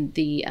and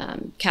the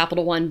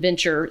Capital One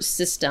Venture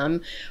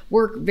system,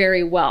 work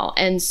very well.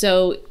 And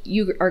so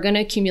you are going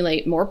to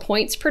accumulate more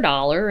points per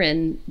dollar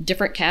in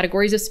different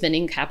categories of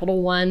spending.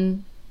 Capital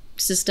One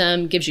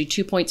system gives you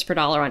 2 points per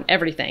dollar on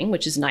everything,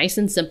 which is nice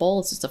and simple.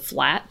 It's just a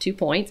flat 2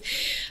 points.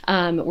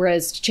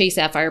 Whereas Chase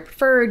Sapphire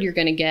Preferred, you're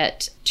going to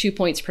get 2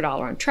 points per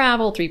dollar on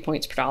travel, 3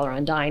 points per dollar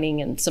on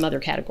dining, and some other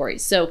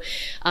categories. So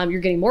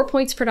you're getting more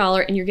points per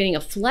dollar, and you're getting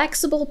a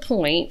flexible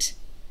point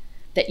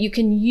that you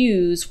can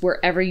use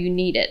wherever you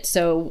need it.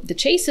 So the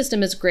Chase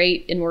system is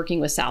great in working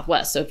with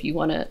Southwest. So if you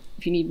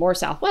need more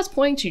Southwest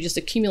points, you just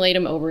accumulate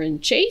them over in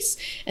Chase,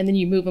 and then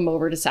you move them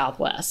over to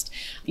Southwest.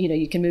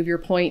 You can move your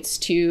points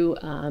to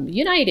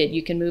United.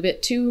 You can move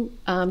it to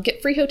get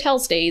free hotel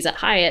stays at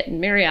Hyatt and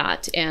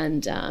Marriott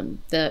and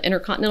the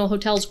Intercontinental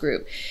Hotels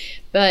Group.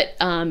 But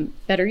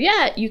better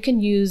yet,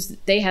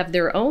 they have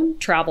their own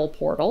travel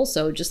portal.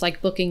 So just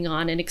like booking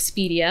on an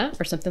Expedia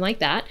or something like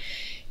that,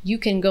 you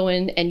can go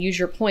in and use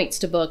your points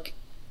to book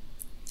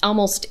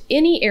almost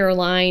any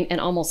airline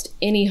and almost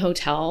any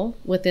hotel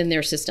within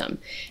their system.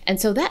 And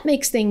so that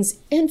makes things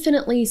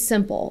infinitely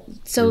simple.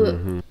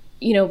 So,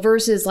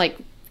 versus like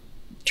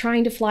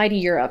trying to fly to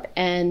Europe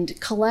and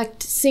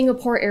collect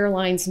Singapore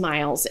Airlines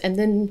miles and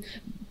then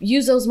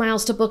use those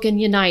miles to book in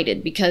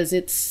United because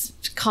it's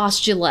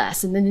cost you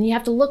less. And then you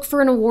have to look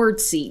for an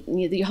award seat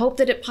and you hope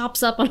that it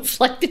pops up on a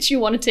flight that you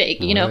want to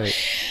take,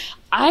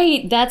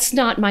 That's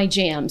not my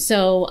jam.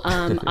 So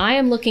I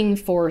am looking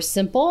for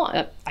simple.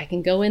 I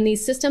can go in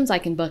these systems. I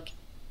can book.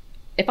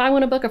 If I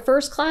want to book a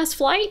first class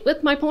flight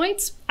with my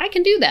points, I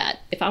can do that.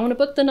 If I want to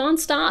book the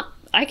nonstop,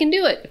 I can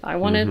do it. If I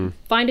want to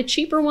find a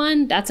cheaper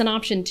one, that's an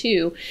option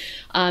too.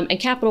 And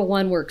Capital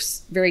One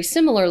works very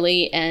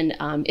similarly, and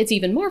it's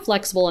even more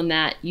flexible in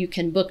that you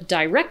can book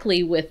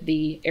directly with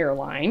the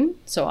airline.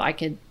 So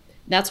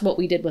that's what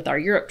we did with our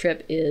Europe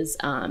trip is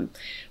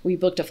we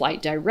booked a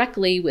flight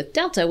directly with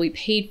Delta. We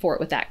paid for it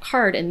with that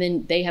card, and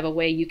then they have a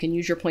way you can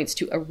use your points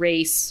to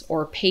erase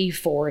or pay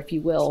for, if you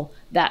will,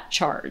 that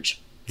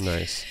charge.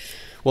 Nice.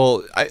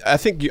 Well, I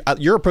think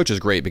your approach is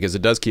great because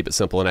it does keep it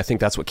simple, and I think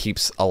that's what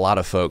keeps a lot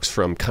of folks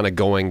from kind of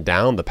going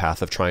down the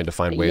path of trying to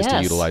find ways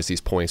to utilize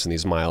these points and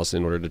these miles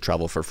in order to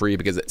travel for free,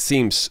 because it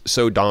seems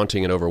so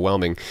daunting and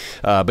overwhelming.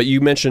 But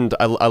you mentioned,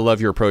 I love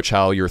your approach,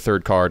 how your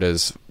third card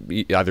is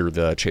either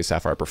the Chase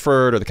Sapphire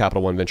Preferred or the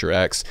Capital One Venture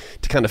X,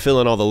 to kind of fill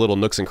in all the little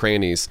nooks and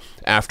crannies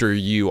after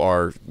you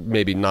are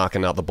maybe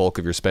knocking out the bulk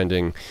of your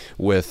spending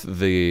with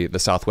the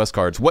Southwest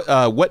cards.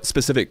 What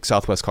specific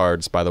Southwest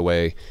cards, by the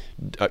way,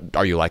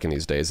 are you liking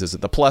these days? Is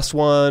it the Plus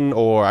one,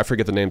 or I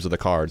forget the names of the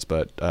cards,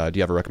 but do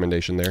you have a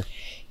recommendation there?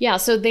 Yeah,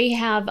 so they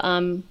have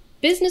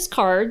business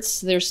cards.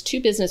 There's 2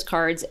 business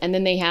cards, and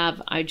then they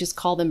have, I just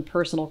call them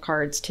personal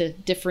cards to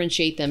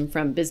differentiate them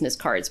from business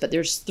cards, but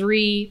there's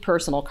 3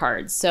 personal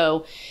cards.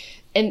 So,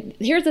 and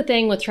here's the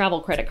thing with travel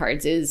credit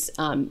cards is,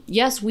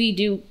 yes, we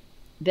do,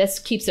 this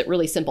keeps it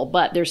really simple,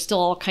 but there's still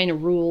all kind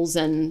of rules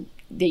and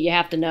that you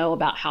have to know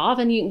about how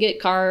often you can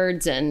get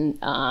cards and,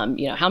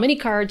 how many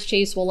cards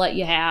Chase will let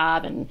you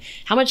have and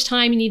how much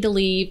time you need to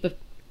leave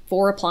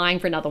before applying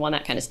for another one,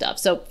 that kind of stuff.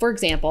 So, for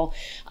example,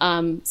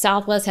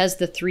 Southwest has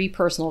the 3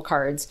 personal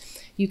cards.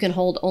 You can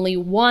hold only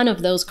one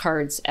of those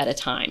cards at a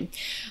time,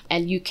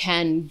 and you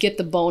can get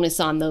the bonus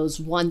on those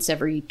once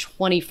every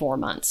 24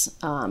 months.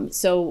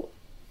 So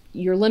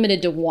you're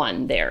limited to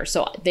 1 there.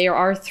 So there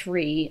are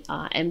 3,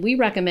 and we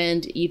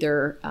recommend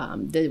either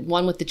the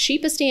one with the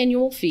cheapest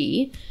annual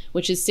fee,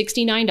 which is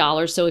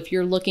 $69. So if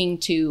you're looking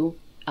to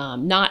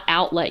not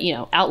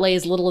outlay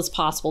as little as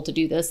possible to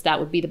do this, that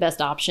would be the best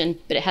option,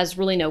 but it has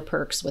really no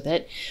perks with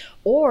it.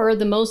 Or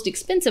the most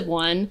expensive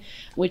one,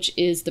 which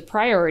is the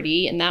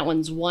Priority, and that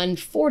one's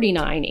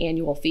 $149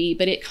 annual fee,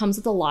 but it comes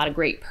with a lot of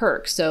great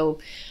perks. So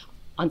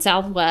on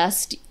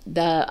Southwest,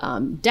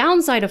 the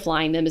downside of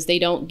flying them is they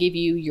don't give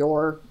you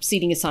your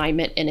seating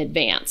assignment in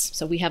advance.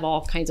 So we have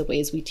all kinds of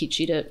ways we teach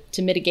you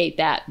to mitigate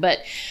that. But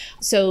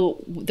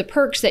so the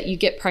perks that you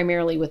get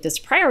primarily with this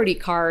Priority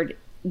card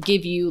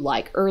give you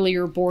like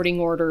earlier boarding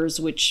orders,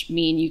 which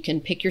mean you can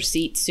pick your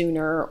seat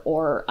sooner,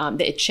 or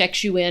it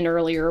checks you in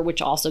earlier,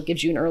 which also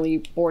gives you an early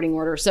boarding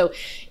order. So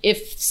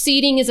if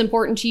seating is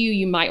important to you,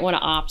 you might want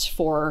to opt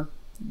for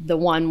the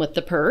one with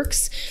the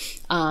perks.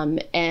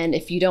 And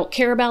if you don't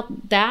care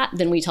about that,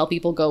 then we tell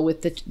people go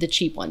with the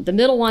cheap one. The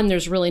middle one,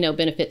 there's really no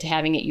benefit to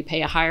having it. You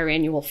pay a higher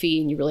annual fee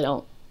and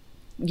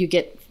you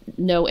get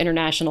no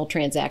international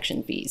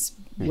transaction fees.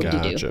 What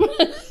do you do?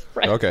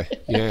 Right. Okay.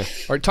 Yeah.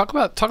 All right. Talk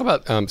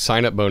about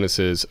sign-up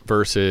bonuses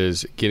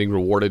versus getting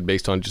rewarded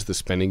based on just the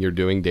spending you're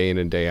doing day in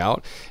and day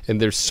out.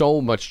 And there's so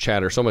much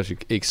chatter, so much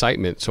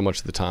excitement, so much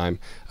of the time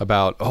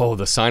about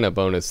the sign-up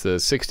bonus, the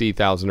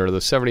 $60,000 or the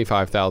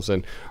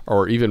 $75,000,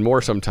 or even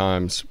more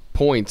sometimes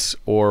points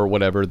or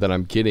whatever that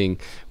I'm getting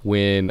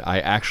when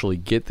I actually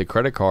get the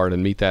credit card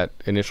and meet that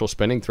initial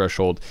spending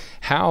threshold.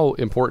 How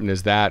important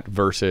is that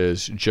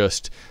versus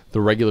just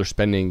the regular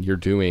spending you're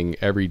doing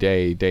every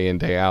day, day in,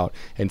 day out,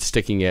 and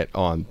sticking it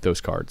on those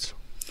cards?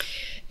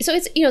 So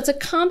it's a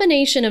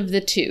combination of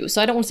the two.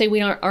 So I don't want to say we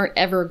aren't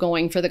ever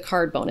going for the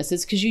card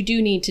bonuses, because you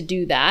do need to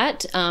do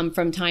that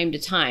from time to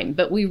time,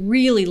 but we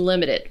really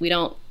limit it. We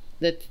don't.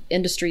 The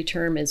industry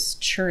term is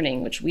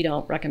churning, which we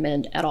don't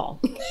recommend at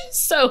all.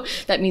 So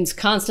that means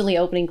constantly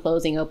opening,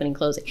 closing, opening,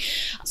 closing.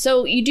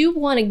 So you do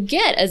want to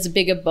get as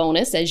big a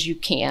bonus as you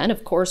can,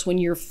 of course, when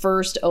you're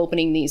first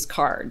opening these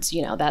cards.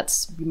 You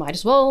might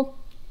as well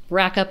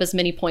rack up as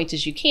many points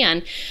as you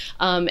can.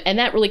 And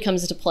that really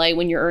comes into play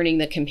when you're earning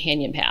the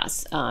companion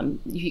pass. If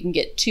you can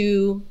get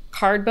 2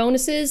 card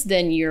bonuses,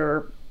 then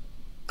you're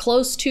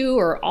close to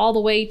or all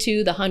the way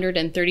to the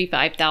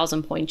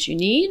 135,000 points you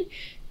need.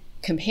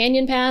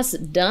 Companion pass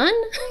done,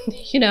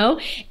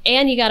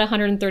 and you got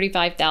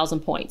 135,000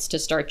 points to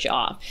start you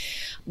off.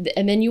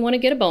 And then you want to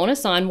get a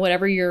bonus on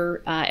whatever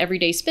your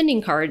everyday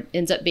spending card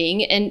ends up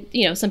being. And,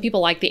 some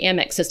people like the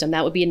Amex system.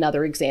 That would be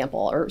another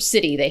example. Or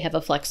Citi, they have a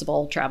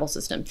flexible travel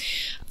system.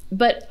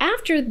 But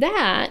after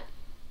that,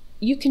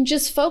 you can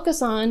just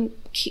focus on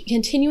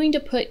continuing to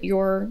put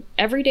your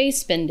everyday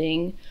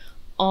spending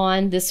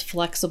on this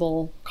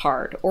flexible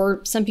card,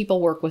 or some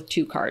people work with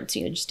 2 cards.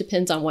 It just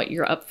depends on what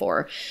you're up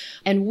for.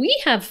 And we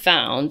have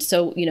found,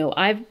 so,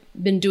 I've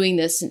been doing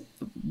this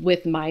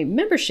with my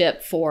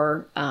membership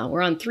for,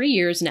 we're on 3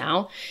 years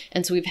now.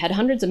 And so we've had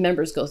hundreds of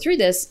members go through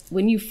this.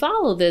 When you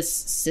follow this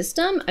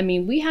system,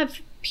 we have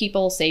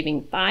people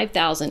saving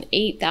 $5,000,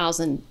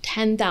 $8,000,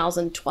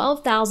 $10,000,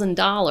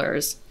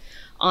 $12,000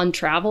 on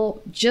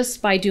travel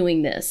just by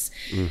doing this.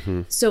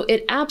 So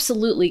it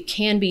absolutely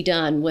can be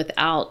done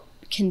without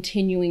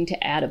continuing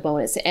to add a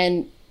bonus.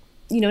 And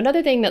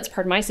another thing that's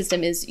part of my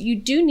system is we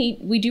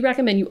do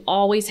recommend you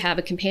always have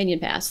a companion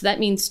pass. So that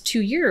means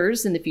 2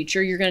 years in the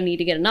future, you're going to need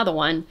to get another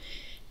one.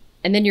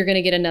 And then you're going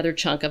to get another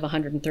chunk of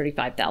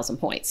 135,000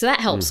 points. So that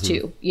helps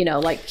too,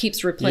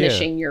 keeps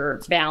replenishing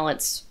your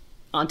balance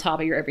on top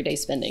of your everyday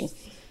spending.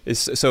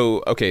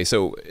 So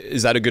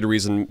is that a good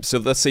reason? So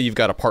let's say you've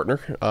got a partner,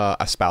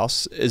 a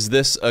spouse. Is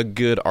this a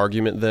good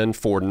argument then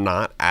for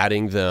not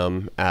adding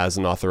them as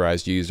an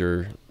authorized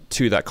user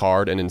to that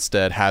card and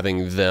instead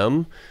having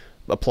them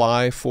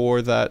apply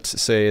for that,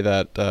 say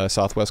that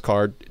Southwest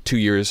card 2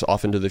 years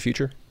off into the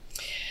future?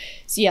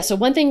 So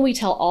one thing we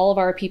tell all of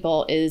our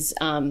people is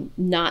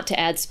not to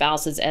add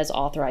spouses as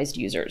authorized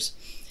users.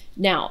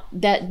 Now,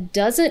 that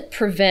doesn't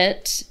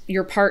prevent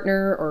your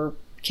partner or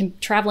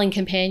traveling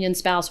companion,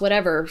 spouse,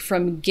 whatever,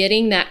 from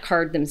getting that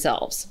card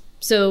themselves.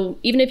 So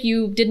even if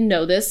you didn't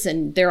know this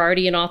and they're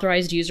already an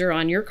authorized user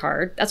on your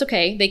card, that's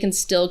okay. They can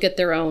still get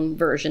their own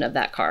version of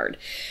that card.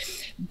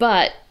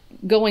 But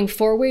going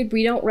forward,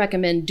 we don't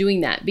recommend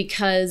doing that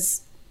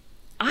because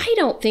I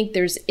don't think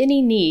there's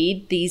any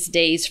need these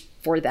days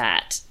for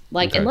that.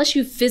 Unless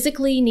you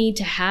physically need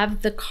to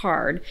have the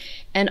card,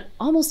 and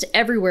almost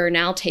everywhere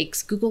now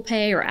takes Google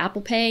Pay or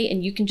Apple Pay,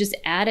 and you can just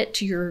add it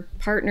to your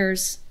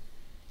partner's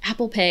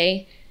Apple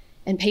Pay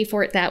and pay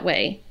for it that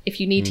way if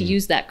you need to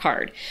use that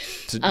card.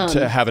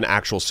 To have an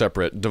actual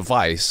separate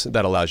device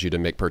that allows you to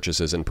make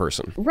purchases in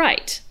person.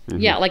 Right.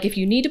 Yeah, if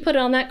you need to put it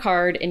on that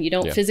card and you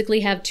don't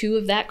physically have two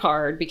of that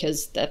card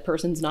because that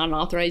person's not an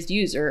authorized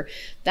user,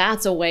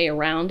 that's a way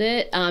around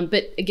it.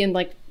 But again,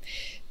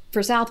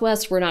 for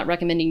Southwest, we're not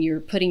recommending you're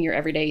putting your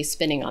everyday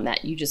spending on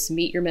that. You just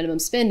meet your minimum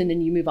spend and then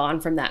you move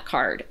on from that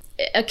card.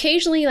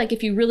 Occasionally,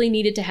 if you really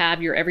needed to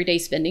have your everyday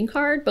spending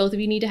card, both of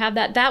you need to have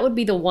that, that would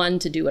be the one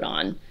to do it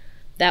on.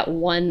 That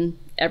one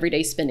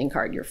everyday spending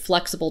card, your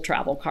flexible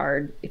travel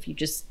card. If you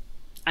just,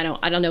 I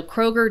don't know,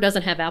 Kroger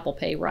doesn't have Apple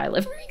Pay where I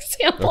live, for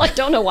example. I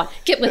don't know why.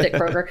 Get with it,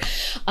 Kroger.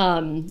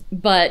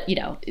 But,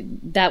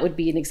 that would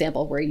be an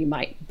example where you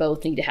might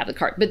both need to have the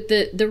card. But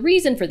the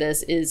reason for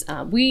this is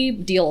we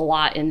deal a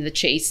lot in the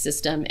Chase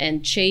system,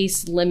 and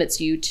Chase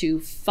limits you to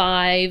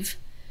 5.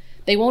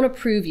 They won't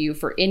approve you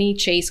for any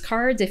Chase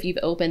cards if you've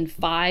opened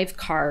 5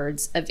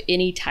 cards of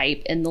any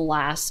type in the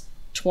last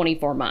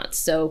 24 months.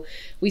 So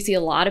we see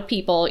a lot of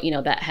people,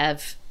 that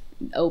have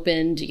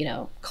opened,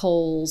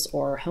 Kohl's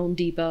or Home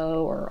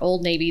Depot or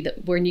Old Navy,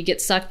 that when you get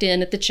sucked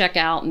in at the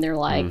checkout and they're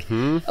like,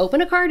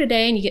 open a card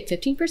today and you get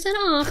 15%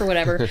 off or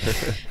whatever.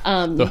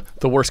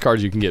 The worst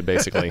cards you can get,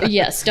 basically.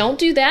 Yes, don't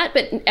do that.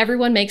 But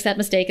everyone makes that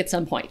mistake at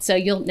some point. So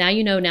now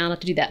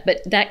not to do that.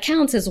 But that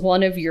counts as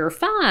one of your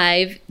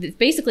 5.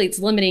 Basically, it's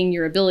limiting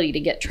your ability to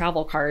get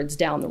travel cards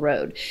down the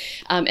road.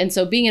 And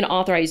so being an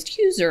authorized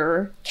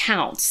user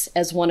counts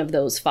as one of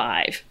those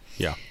 5.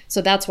 Yeah.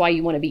 So that's why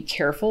you want to be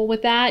careful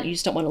with that. You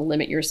just don't want to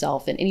limit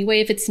yourself in any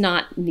way if it's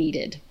not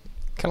needed.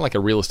 Kind of like a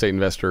real estate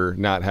investor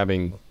not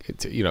having,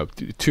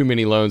 too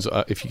many loans.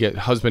 If you get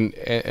husband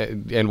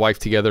and wife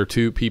together,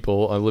 2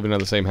 people living in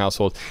the same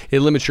household, it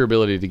limits your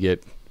ability to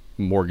get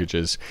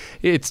mortgages.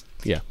 It's,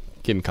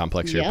 getting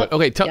complex here. But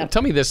okay,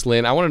 tell me this,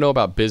 Lynn. I want to know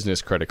about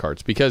business credit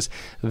cards, because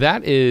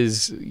that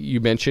is,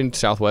 you mentioned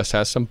Southwest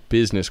has some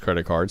business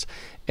credit cards,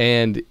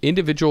 and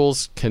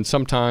individuals can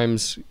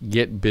sometimes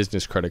get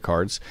business credit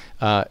cards.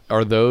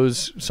 Are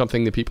those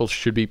something that people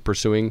should be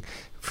pursuing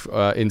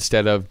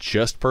instead of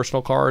just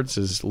personal cards?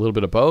 Is a little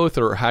bit of both,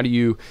 or how do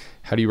you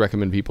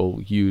recommend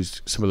people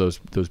use some of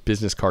those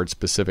business cards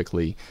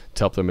specifically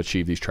to help them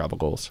achieve these travel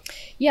goals?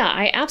 Yeah,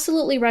 I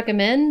absolutely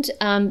recommend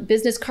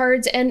business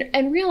cards,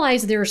 and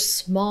realize they're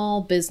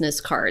small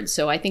business cards.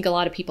 So I think a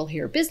lot of people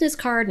hear business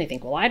card and they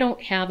think, well, I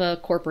don't have a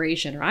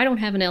corporation or I don't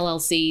have an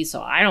LLC,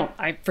 so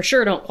I for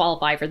sure don't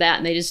qualify for that,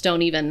 and they just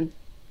don't even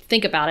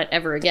think about it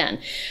ever again.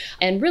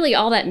 And really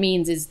all that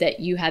means is that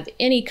you have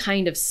any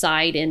kind of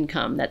side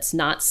income that's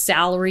not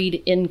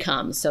salaried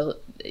income. So,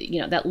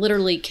 that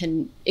literally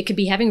it could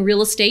be having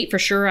real estate for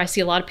sure. I see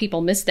a lot of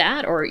people miss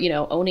that, or,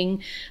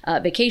 owning a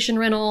vacation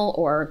rental,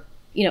 or,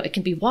 it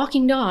can be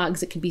walking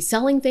dogs. It can be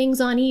selling things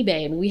on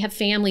eBay. I mean, we have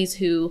families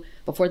who,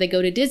 before they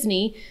go to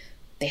Disney,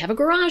 they have a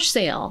garage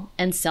sale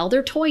and sell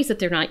their toys that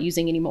they're not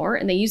using anymore.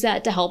 And they use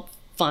that to help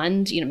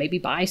fund, maybe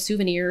buy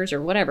souvenirs or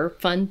whatever,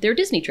 fund their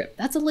Disney trip.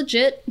 That's a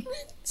legit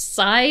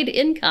side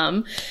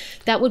income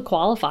that would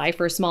qualify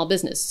for a small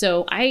business.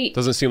 So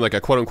doesn't seem like a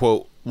quote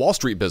unquote Wall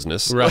Street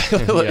business, right?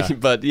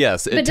 But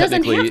yes, it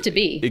doesn't have to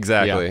be.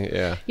 Exactly.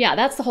 Yeah,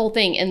 that's the whole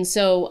thing. And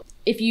so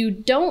if you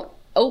don't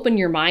open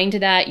your mind to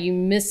that, you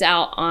miss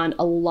out on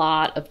a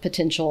lot of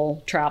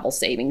potential travel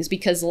savings,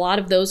 because a lot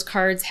of those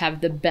cards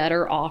have the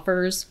better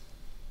offers.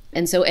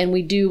 And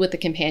we do with the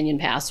Companion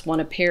Pass want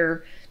to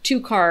pair 2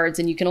 cards,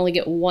 and you can only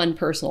get 1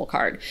 personal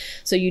card.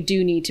 So you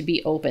do need to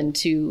be open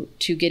to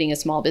getting a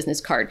small business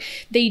card.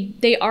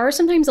 They are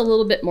sometimes a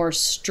little bit more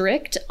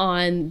strict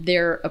on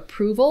their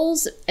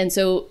approvals, and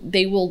so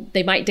they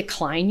might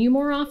decline you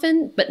more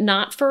often, but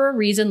not for a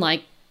reason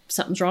like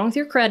something's wrong with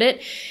your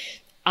credit.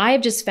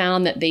 I've just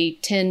found that they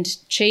tend,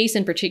 Chase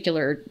in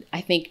particular, I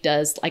think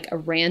does like a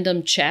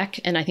random check.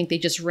 And I think they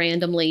just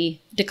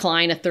randomly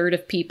decline a third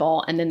of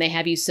people. And then they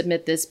have you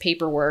submit this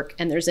paperwork.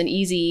 And there's an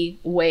easy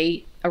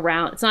way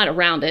around, it's not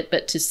around it,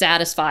 but to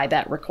satisfy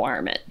that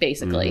requirement,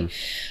 basically.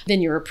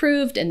 Then you're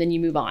approved and then you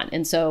move on.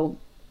 And so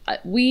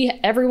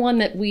everyone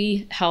that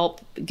we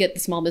help get the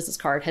small business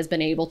card has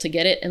been able to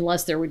get it,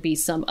 unless there would be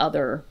some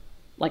other,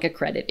 like a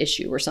credit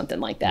issue or something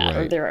like that,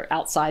 or they're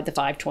outside the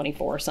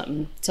 524 or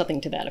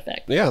something to that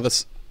effect. Yeah,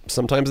 that's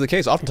sometimes the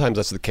case. Oftentimes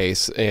that's the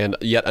case, and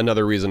yet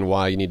another reason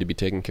why you need to be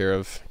taking care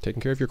of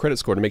your credit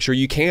score to make sure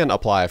you can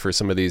apply for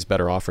some of these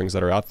better offerings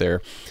that are out there.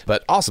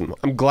 But awesome.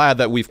 I'm glad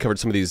that we've covered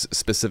some of these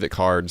specific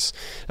cards.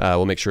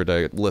 We'll make sure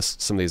to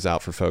list some of these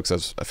out for folks.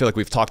 I feel like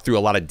we've talked through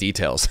a lot of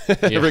details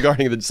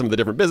regarding some of the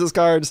different business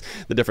cards,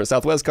 the different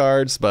Southwest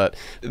cards, but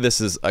this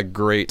is a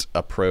great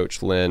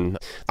approach, Lynn.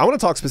 I want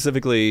to talk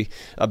specifically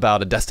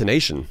about a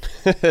destination,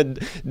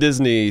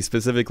 Disney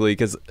specifically,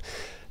 because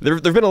there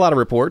have been a lot of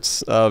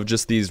reports of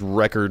just these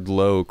record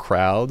low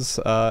crowds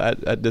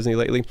at Disney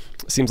lately.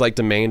 Seems like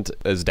demand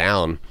is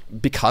down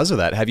because of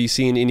that. Have you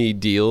seen any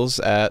deals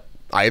at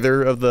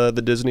either of the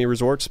Disney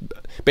resorts?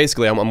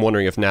 Basically, I'm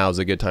wondering if now is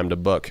a good time to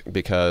book,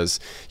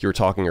 because you were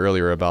talking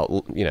earlier about,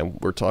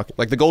 we're talking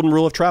like the golden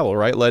rule of travel,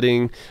 right?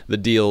 Letting the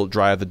deal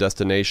drive the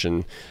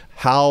destination.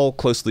 How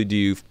closely do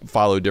you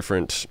follow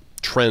different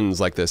trends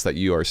like this that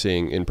you are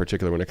seeing in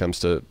particular when it comes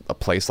to a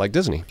place like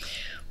Disney?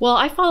 Well,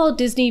 I follow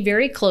Disney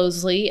very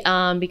closely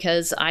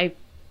because I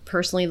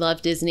personally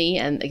love Disney,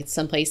 and it's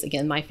someplace,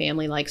 again, my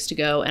family likes to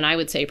go. And I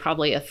would say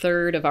probably a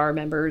third of our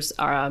members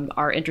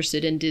are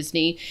interested in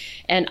Disney.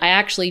 And I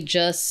actually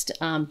just,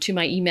 to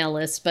my email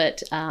list,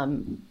 but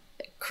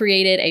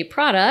created a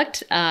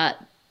product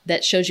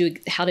that shows you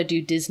how to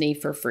do Disney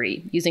for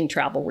free using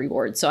travel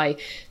rewards. So I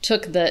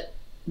took the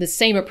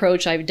same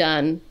approach I've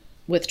done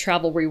with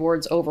travel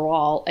rewards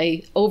overall,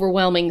 a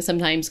overwhelming,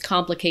 sometimes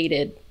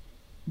complicated,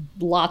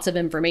 lots of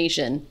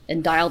information,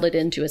 and dialed it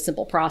into a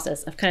simple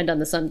process. I've kind of done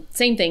the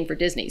same thing for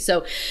Disney.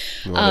 So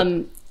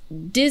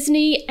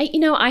Disney,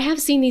 I have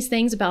seen these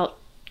things about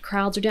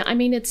crowds are down. I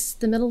mean, it's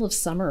the middle of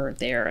summer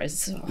there.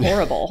 It's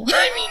horrible.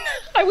 I mean,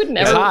 I would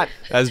never. It's hot.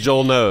 As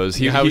Joel knows,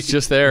 he was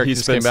just there. He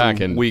just spent came back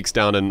some and weeks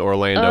down in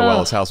Orlando while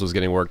his house was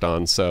getting worked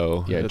on.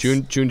 So yeah,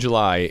 June,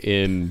 July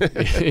in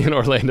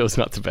Orlando is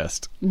not the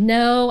best.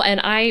 No,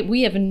 and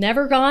we have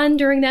never gone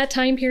during that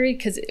time period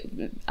because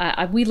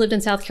we lived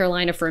in South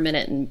Carolina for a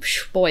minute, and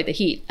boy, the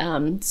heat.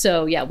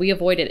 So yeah, we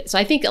avoided it. So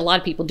I think a lot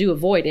of people do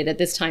avoid it at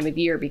this time of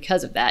year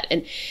because of that.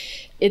 And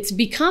it's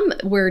become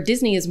where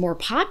Disney is more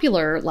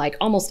popular, like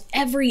almost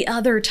every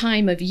other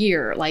time of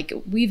year. Like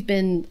we've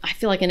been, I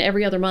feel like in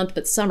every other month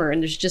but summer,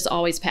 and there's just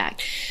always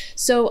packed.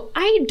 So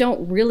I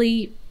don't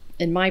really,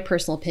 in my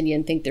personal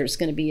opinion, think there's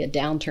going to be a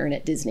downturn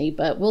at Disney,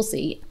 but we'll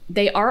see.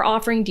 They are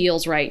offering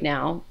deals right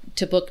now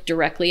to book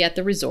directly at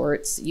the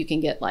resorts. You can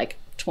get like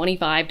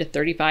 25 to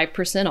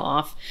 35%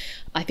 off.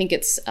 I think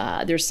it's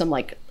there's some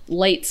like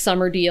late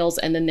summer deals,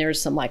 and then there's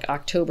some like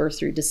October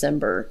through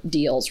December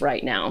deals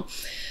right now.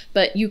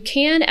 But you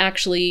can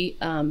actually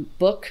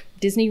book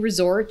Disney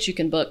resorts. You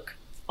can book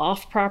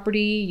off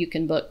property. You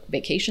can book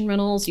vacation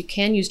rentals. You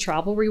can use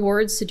travel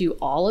rewards to do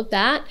all of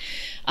that.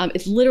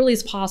 It literally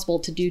is possible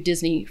to do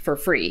Disney for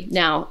free.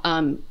 Now,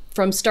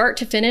 from start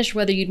to finish,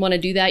 whether you'd want to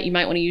do that, you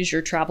might want to use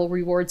your travel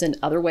rewards in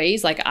other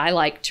ways. Like I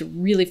like to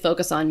really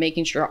focus on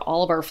making sure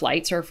all of our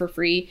flights are for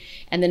free.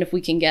 And then if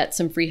we can get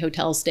some free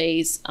hotel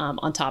stays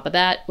on top of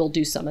that, we'll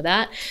do some of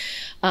that.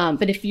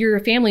 But if you're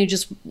a family who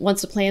just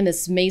wants to plan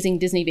this amazing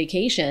Disney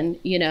vacation,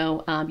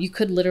 you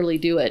could literally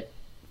do it.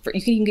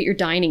 You can even get your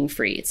dining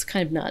free. It's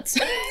kind of nuts.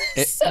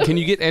 So, can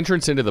you get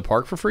entrance into the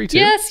park for free too?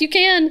 Yes, you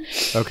can.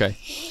 Okay.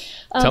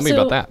 Tell me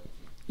about that.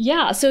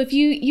 Yeah, so if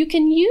you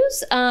can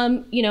use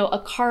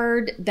a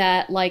card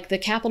that like the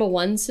Capital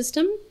One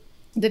system,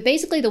 but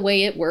basically the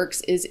way it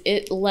works is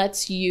it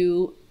lets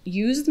you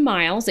use the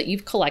miles that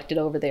you've collected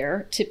over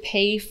there to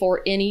pay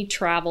for any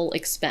travel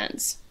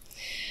expense.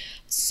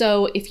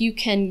 So if you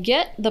can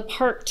get the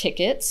park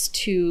tickets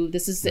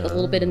this is a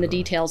little bit in the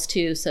details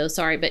too, so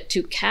sorry, but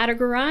to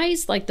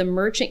categorize like the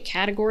merchant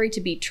category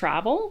to be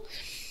travel.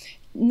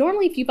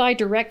 Normally, if you buy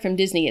direct from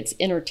Disney, it's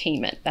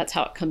entertainment. That's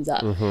how it comes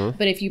up. Mm-hmm.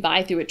 But if you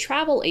buy through a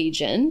travel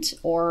agent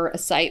or a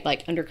site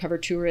like Undercover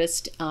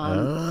Tourist,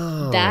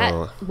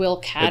 that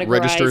will categorize it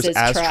registers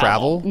as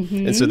travel.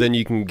 Mm-hmm. And so then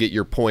you can get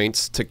your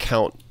points to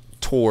count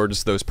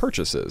towards those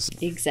purchases.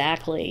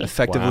 Exactly.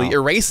 Effectively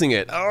erasing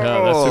it. Oh,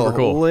 that's super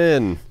cool.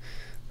 Lynn.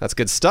 That's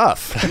good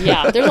stuff.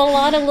 Yeah, there's a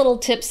lot of little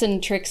tips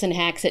and tricks and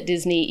hacks at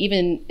Disney,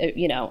 even,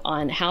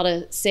 on how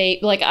to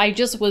save. Like I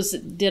just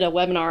did a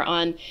webinar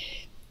on,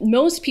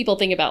 most people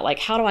think about like,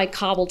 how do I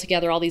cobble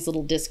together all these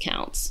little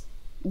discounts?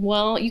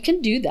 Well, you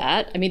can do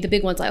that. I mean, the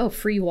big one's like,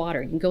 free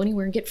water. You can go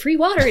anywhere and get free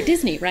water at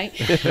Disney, right?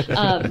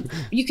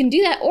 You can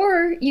do that,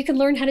 or you can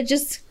learn how to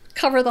just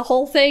cover the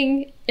whole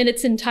thing in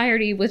its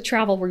entirety with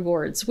travel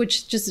rewards,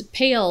 which just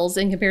pales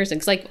in comparison.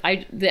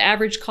 Because the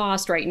average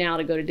cost right now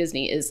to go to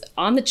Disney is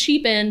on the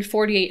cheap end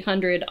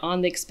 $4,800,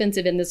 on the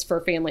expensive end, this for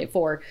a family of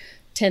four,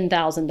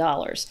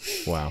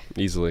 $10,000. Wow,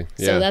 easily.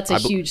 So that's a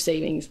huge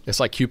savings.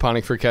 It's like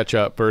couponing for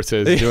ketchup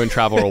versus doing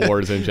travel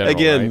rewards in general.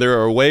 Again, right? there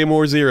are way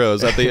more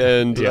zeros at the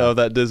end of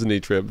that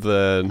Disney trip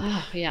than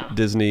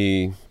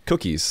Disney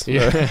cookies.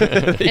 Yeah.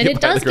 And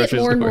it does get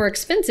more and more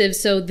expensive,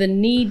 so the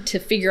need to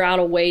figure out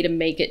a way to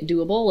make it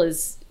doable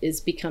is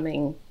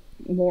becoming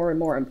more and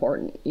more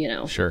important,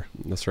 Sure.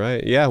 That's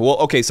right. Yeah. Well,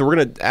 okay. So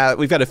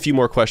we've got a few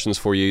more questions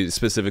for you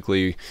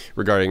specifically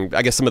regarding,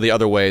 I guess, some of the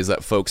other ways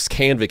that folks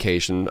can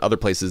vacation, other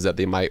places that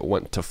they might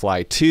want to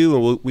fly to.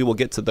 And we will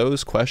get to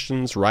those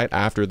questions right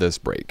after this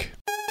break.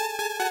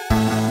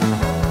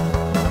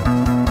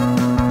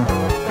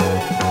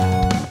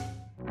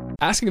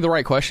 Asking the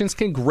right questions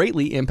can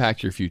greatly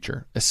impact your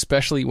future,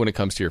 especially when it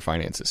comes to your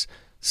finances.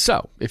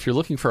 So, if you're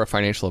looking for a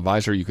financial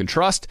advisor you can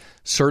trust,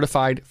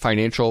 certified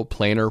financial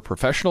planner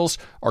professionals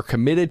are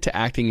committed to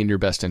acting in your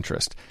best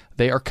interest.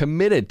 They are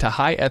committed to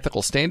high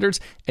ethical standards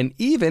and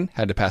even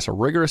had to pass a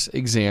rigorous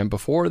exam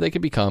before they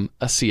could become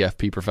a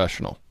CFP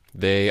professional.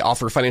 They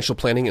offer financial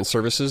planning and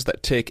services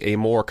that take a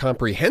more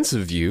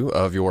comprehensive view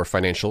of your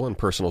financial and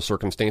personal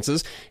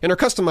circumstances and are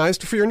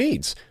customized for your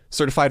needs.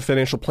 Certified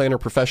financial planner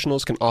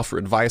professionals can offer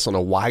advice on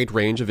a wide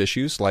range of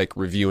issues like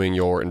reviewing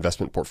your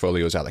investment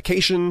portfolio's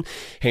allocation,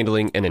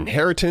 handling an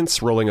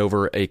inheritance, rolling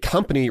over a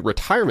company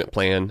retirement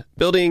plan,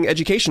 building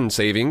education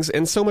savings,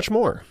 and so much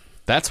more.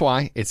 That's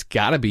why it's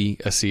got to be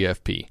a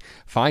CFP.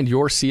 Find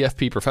your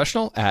CFP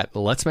professional at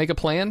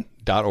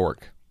letsmakeaplan.org.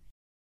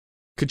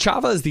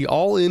 Kachava is the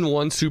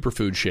all-in-one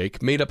superfood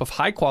shake made up of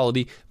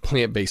high-quality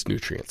plant-based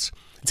nutrients.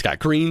 It's got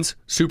greens,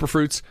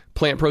 superfruits,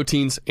 plant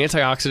proteins,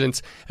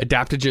 antioxidants,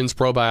 adaptogens,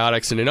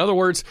 probiotics, and in other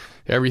words,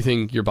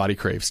 everything your body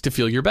craves to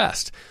feel your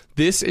best.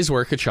 This is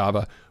where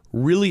Kachava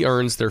really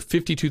earns their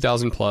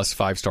 52,000-plus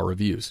five-star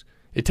reviews.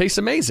 It tastes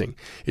amazing.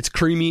 It's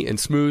creamy and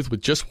smooth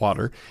with just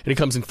water, and it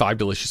comes in 5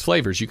 delicious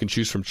flavors. You can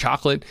choose from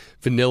chocolate,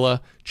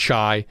 vanilla,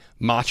 chai,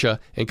 matcha,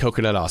 and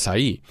coconut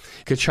acai.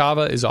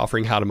 Kachava is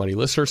offering How to Money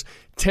listeners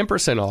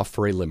 10% off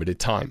for a limited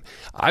time.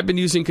 I've been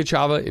using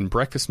Kachava in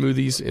breakfast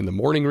smoothies in the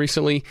morning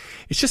recently.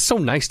 It's just so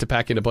nice to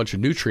pack in a bunch of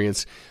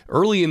nutrients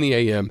early in the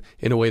AM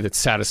in a way that's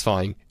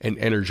satisfying and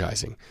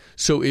energizing.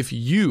 So if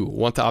you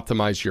want to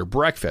optimize your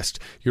breakfast,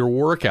 your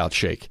workout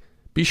shake,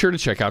 be sure to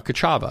check out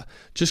Kachava.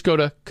 Just go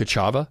to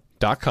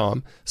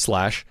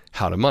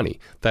kachava.com/howtomoney.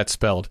 That's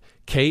spelled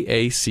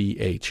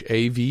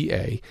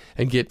Kachava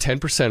and get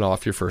 10%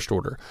 off your first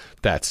order.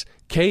 That's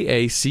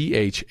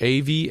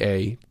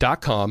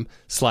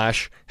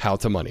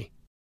kachava.com/howtomoney.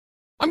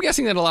 I'm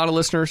guessing that a lot of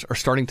listeners are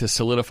starting to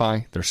solidify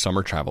their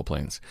summer travel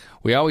plans.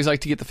 We always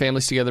like to get the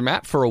families together,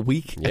 Matt, for a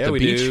week at the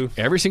beach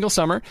every single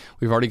summer.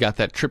 We've already got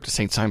that trip to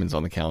St. Simon's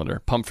on the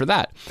calendar. Pumped for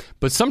that.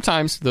 But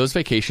sometimes those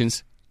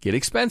vacations get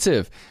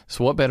expensive.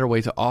 So what better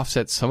way to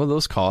offset some of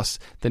those costs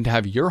than to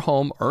have your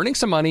home earning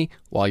some money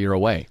while you're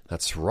away?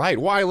 That's right.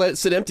 Why let it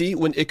sit empty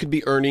when it could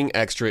be earning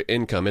extra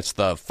income? It's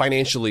the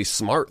financially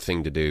smart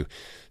thing to do.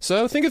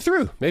 So think it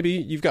through. Maybe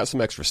you've got some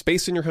extra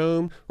space in your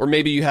home, or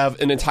maybe you have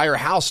an entire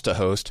house to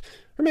host,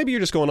 or maybe you're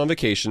just going on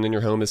vacation and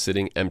your home is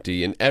sitting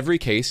empty. In every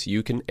case,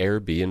 you can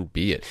Airbnb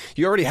it.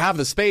 You already have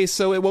the space,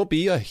 so it won't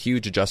be a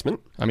huge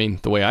adjustment. I mean,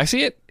 the way I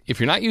see it, if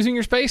you're not using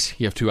your space,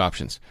 you have two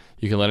options.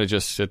 You can let it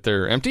just sit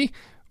there empty,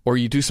 or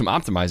you do some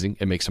optimizing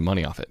and make some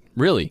money off it.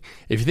 Really,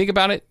 if you think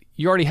about it,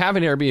 you already have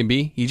an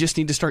Airbnb. You just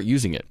need to start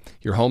using it.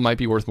 Your home might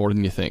be worth more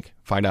than you think.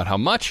 Find out how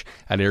much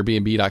at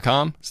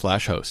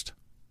airbnb.com/host.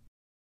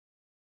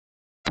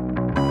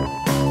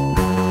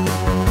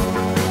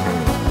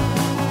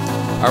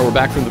 All right, we're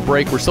back from the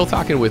break. We're still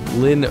talking with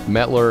Lynn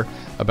Mettler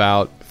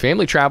about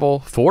family travel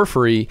for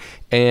free.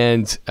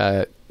 And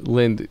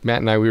Lynn, Matt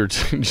and I, we were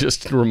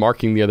just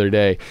remarking the other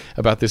day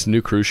about this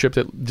new cruise ship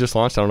that just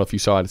launched. I don't know if you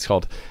saw it. It's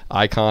called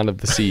Icon of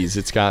the Seas.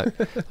 It's got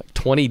like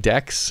 20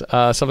 decks,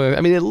 something like that.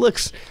 I mean, it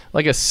looks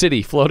like a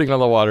city floating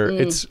on the water.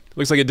 It's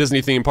looks like a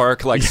Disney theme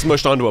park, like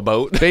smushed onto a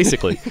boat.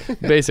 Basically,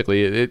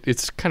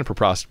 it's kind of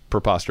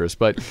preposterous.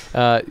 But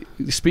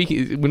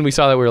speaking, when we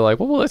saw that, we were like,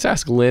 well, let's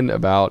ask Lynn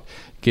about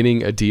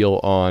getting a deal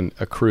on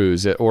a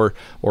cruise or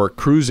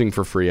cruising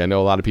for free. I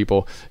know a lot of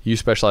people, you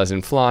specialize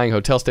in flying,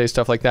 hotel stays,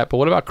 stuff like that. But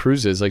what about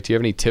cruises? Like, do you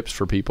have any tips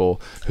for people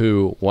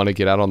who want to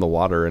get out on the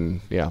water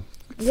and,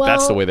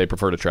 that's the way they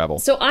prefer to travel?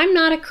 So I'm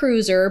not a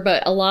cruiser,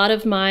 but a lot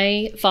of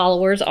my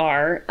followers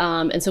are.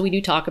 And so we do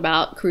talk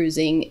about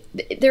cruising.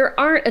 There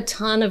aren't a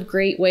ton of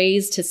great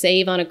ways to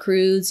save on a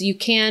cruise. You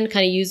can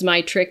kind of use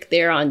my trick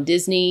there on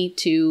Disney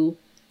to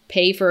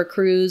pay for a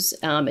cruise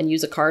and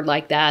use a card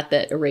like that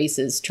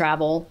erases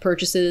travel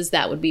purchases.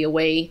 That would be a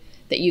way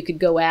that you could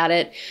go at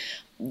it.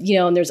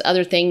 And there's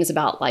other things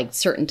about like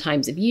certain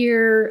times of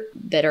year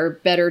that are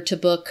better to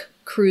book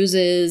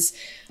cruises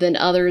than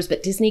others,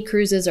 but Disney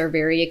cruises are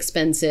very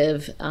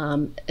expensive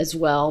as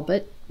well.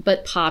 But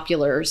but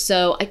popular.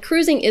 So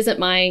cruising isn't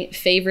my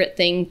favorite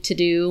thing to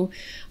do.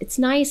 It's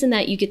nice in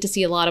that you get to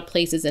see a lot of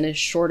places in a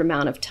short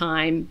amount of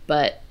time,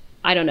 but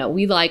I don't know.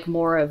 We like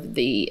more of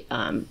the,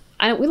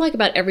 we like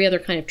about every other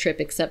kind of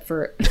trip except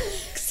for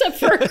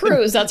a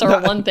cruise. That's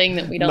our one thing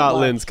that we don't Not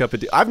love. Lynn's cup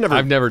of tea. I've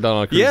never done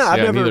on a cruise. Yeah, I've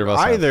never neither of us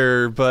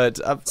either. But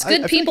it's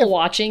good people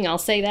watching. I'll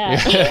say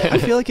that. I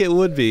feel like it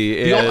would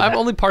be. I'm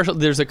only partial.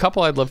 There's a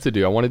couple I'd love to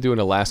do. I want to do an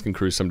Alaskan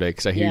cruise someday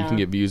because I hear you Yeah. can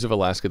get views of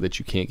Alaska that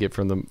you can't get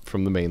from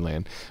the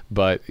mainland.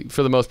 But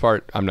for the most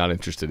part, I'm not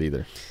interested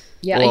either.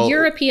 Yeah, Well- a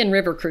European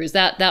river cruise.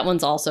 That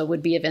one's also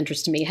would be of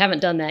interest to me.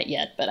 Haven't done that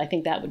yet, but I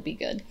think that would be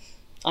good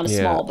on a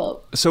small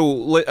boat.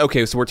 So,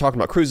 okay, so we're talking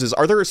about cruises.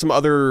 Are there some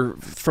other,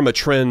 from a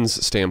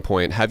trends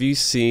standpoint, have you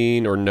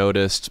seen or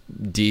noticed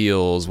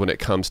deals when it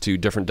comes to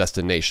different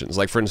destinations?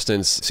 Like, for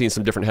instance, seen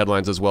some different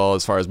headlines as well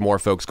as far as more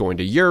folks going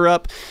to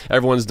Europe.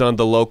 Everyone's done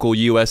the local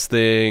U.S.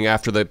 thing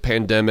after the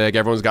pandemic.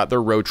 Everyone's got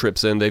their road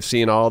trips in. They've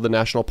seen all the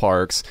national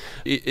parks.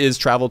 Is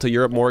travel to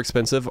Europe more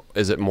expensive?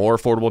 Is it more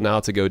affordable now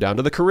to go down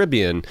to the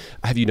Caribbean?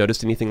 Have you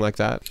noticed anything like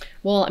that?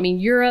 Well, I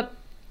mean, Europe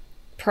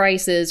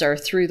prices are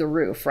through the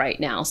roof right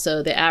now.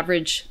 So the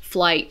average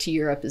flight to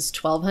Europe is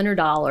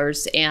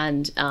 $1,200,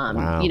 and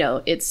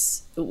Wow.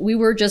 we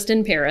were just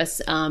in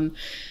Paris,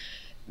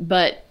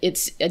 but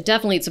it's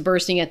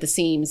bursting at the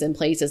seams in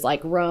places like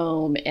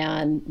Rome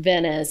and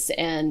Venice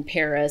and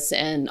Paris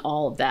and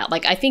all of that.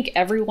 Like, I think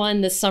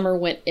everyone this summer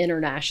went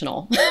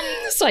international.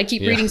 So I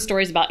keep reading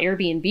stories about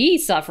Airbnb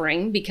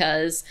suffering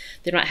because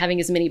they're not having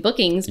as many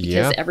bookings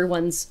because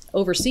everyone's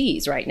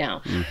overseas right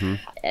now.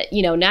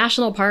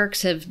 National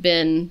parks have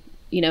been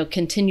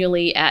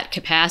continually at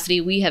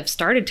capacity. We have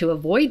started to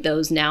avoid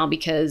those now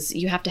because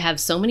you have to have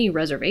so many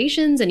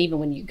reservations. And even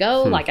when you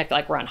go, like, I feel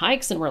like we're on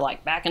hikes and we're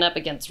like backing up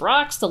against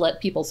rocks to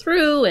let people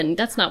through. And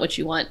that's not what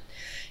you want.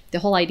 The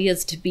whole idea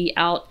is to be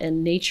out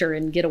in nature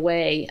and get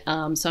away.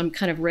 So I'm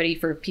kind of ready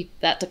for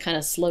that to kind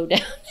of slow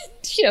down,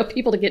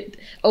 people to get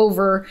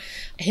over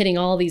hitting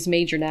all these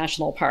major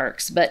national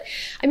parks. But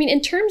I mean,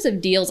 in terms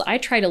of deals, I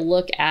try to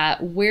look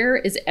at where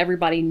is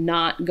everybody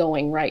not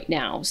going right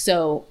now.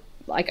 So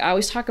like I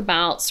always talk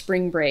about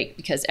spring break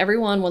because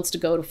everyone wants to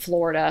go to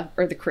Florida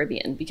or the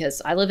Caribbean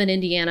because I live in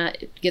Indiana.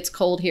 It gets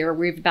cold here.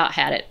 We've about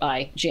had it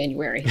by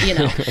January,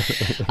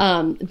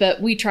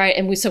 but we try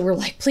so we're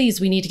like,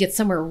 please, we need to get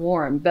somewhere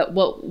warm. But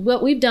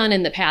what we've done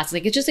in the past,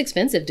 like it's just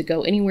expensive to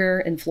go anywhere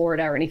in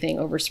Florida or anything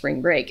over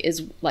spring break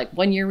is like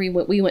one year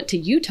we went to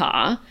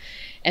Utah.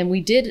 And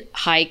we did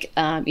hike,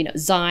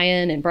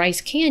 Zion and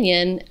Bryce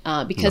Canyon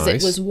because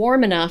it was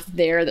warm enough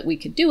there that we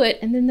could do it.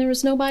 And then there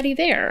was nobody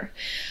there.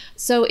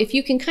 So if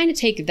you can kind of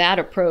take that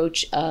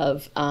approach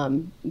of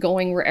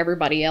going where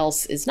everybody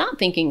else is not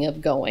thinking of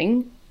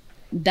going,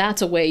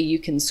 that's a way you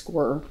can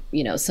score,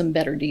 some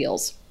better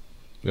deals.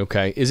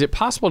 Okay. Is it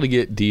possible to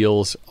get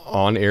deals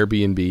on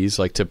Airbnbs,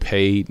 like to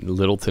pay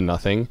little to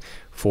nothing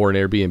for an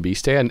Airbnb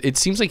stay? And it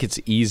seems like it's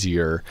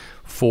easier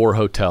for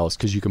hotels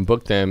because you can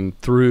book them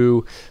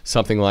through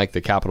something like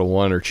the Capital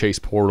One or Chase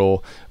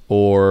portal,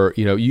 or,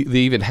 they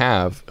even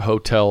have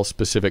hotel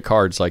specific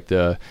cards like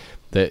the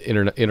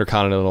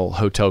Intercontinental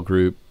Hotel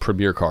Group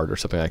Premier Card or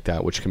something like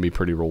that, which can be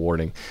pretty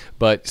rewarding.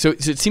 But so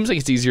it seems like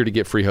it's easier to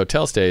get free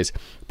hotel stays.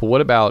 But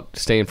what about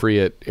staying free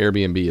at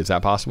Airbnb? Is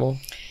that possible?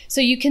 So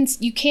you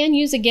can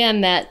use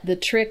again the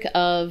trick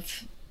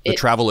of the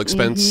travel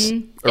expense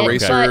eraser.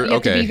 But you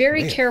have to be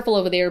very careful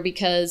over there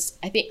because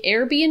I think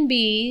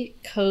Airbnb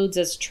codes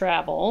as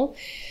travel.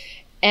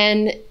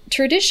 And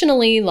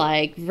traditionally,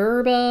 like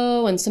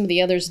Vrbo and some of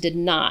the others did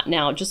not.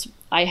 Now,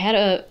 I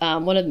had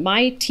one of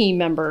my team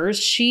members,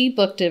 she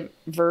booked a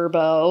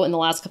Vrbo in the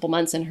last couple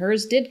months, and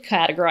hers did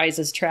categorize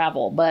as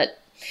travel. But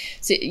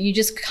so you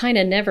just kind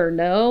of never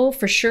know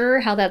for sure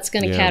how that's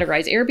going to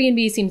categorize.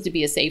 Airbnb seems to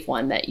be a safe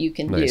one that you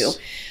can do.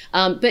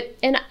 But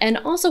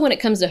also when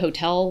it comes to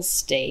hotel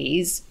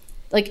stays,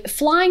 like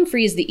flying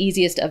free is the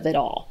easiest of it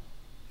all.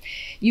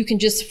 You can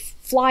just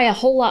fly a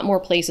whole lot more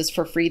places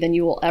for free than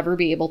you will ever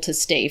be able to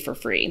stay for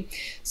free.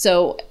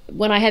 So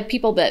when I have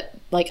people that,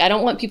 like, I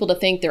don't want people to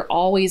think they're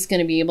always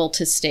going to be able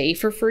to stay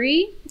for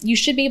free. You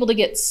should be able to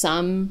get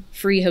some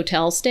free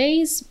hotel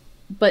stays,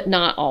 but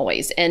not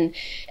always. And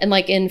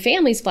like in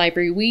Families Fly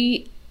Free,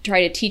 we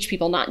try to teach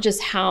people not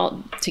just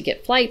how to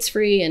get flights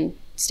free and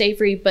stay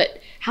free, but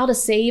how to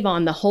save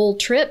on the whole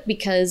trip,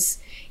 because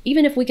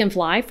even if we can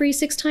fly free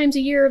 6 times a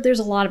year, there's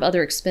a lot of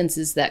other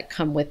expenses that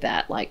come with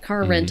that, like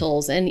car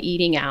rentals and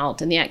eating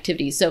out and the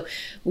activities. So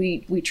we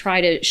try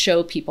to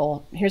show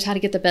people, here's how to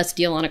get the best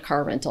deal on a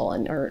car rental.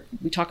 Or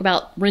we talk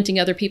about renting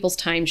other people's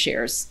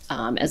timeshares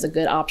as a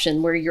good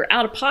option where you're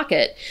out of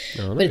pocket,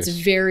 but it's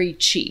very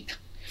cheap.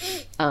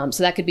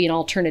 So that could be an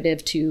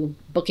alternative to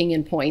booking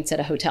in points at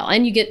a hotel,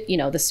 and you get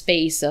the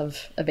space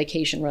of a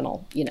vacation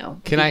rental.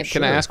 Can I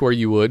ask where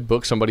you would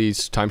book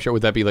somebody's timeshare?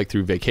 Would that be like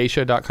through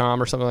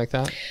vacatia.com or something like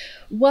that?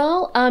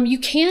 Well, you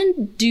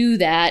can do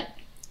that.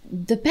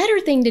 The better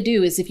thing to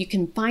do is if you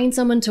can find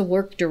someone to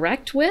work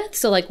direct with.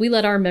 So like we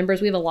let our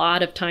members, we have a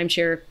lot of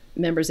timeshare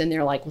members in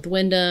there, like with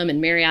Wyndham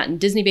and Marriott and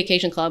Disney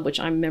Vacation Club, which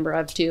I'm a member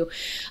of too.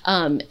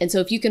 And so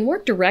if you can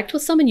work direct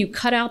with someone, you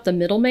cut out the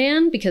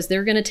middleman because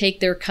they're going to take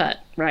their cut,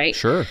 right?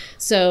 Sure.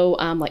 So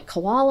like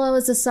Koala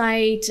is a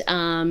site.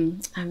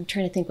 I'm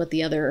trying to think what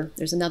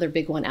there's another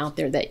big one out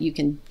there that you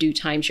can do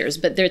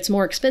timeshares, but it's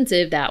more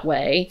expensive that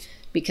way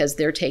because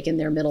they're taking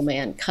their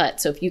middleman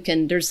cut. So if you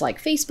can, there's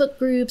like Facebook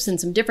groups and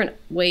some different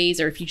ways,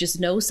 or if you just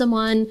know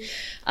someone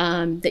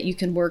that you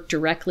can work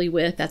directly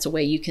with, that's a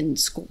way you can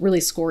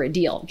really score a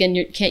deal. Again,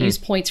 you can't use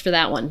points for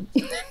that one,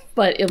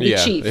 but it'll be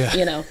cheap,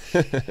 you know.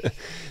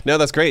 No,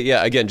 that's great.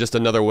 Yeah, again, just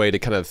another way to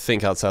kind of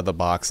think outside the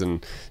box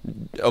and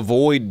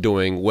avoid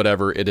doing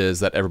whatever it is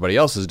that everybody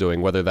else is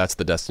doing, whether that's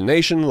the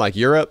destination like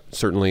Europe,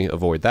 certainly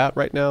avoid that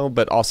right now,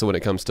 but also when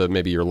it comes to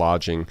maybe your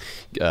lodging,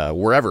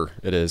 wherever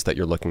it is that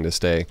you're looking to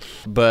stay.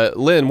 But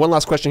Lynn, one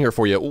last question here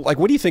for you. Like,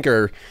 what do you think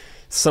are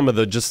some of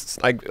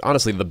the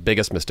honestly, the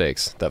biggest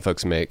mistakes that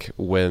folks make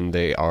when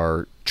they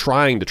are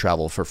trying to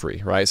travel for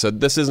free, right? So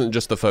this isn't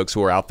just the folks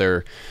who are out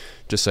there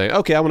just saying,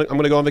 okay, I'm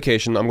gonna go on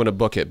vacation, I'm gonna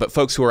book it. But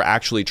folks who are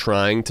actually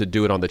trying to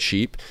do it on the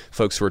cheap,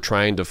 folks who are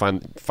trying to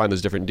find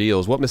those different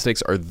deals, what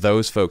mistakes are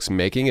those folks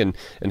making, and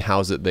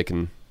how is it they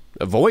can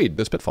avoid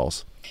those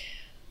pitfalls?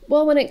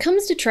 Well, when it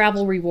comes to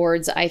travel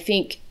rewards, I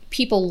think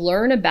people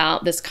learn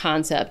about this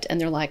concept and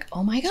they're like,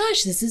 oh my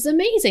gosh, this is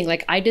amazing.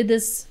 Like, I did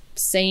this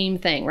same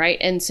thing, right?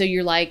 And so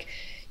you're like,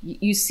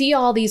 you see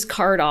all these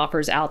card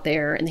offers out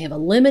there and they have a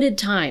limited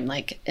time,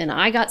 like, and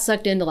I got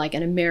sucked into like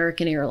an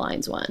American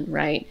Airlines one,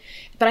 right?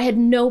 But I had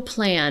no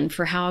plan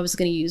for how I was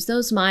going to use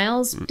those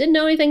miles. Didn't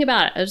know anything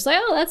about it. I was like,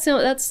 oh,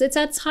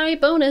 that's high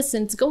bonus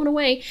and it's going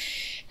away.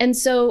 And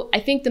so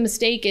I think the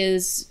mistake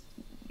is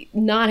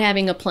not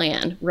having a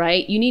plan,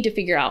 right? You need to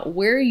figure out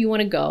where you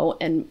want to go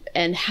and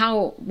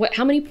how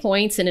many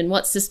points and in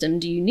what system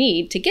do you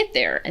need to get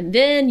there. And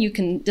then you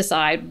can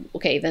decide,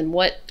 okay, then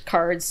what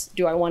cards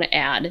do I want to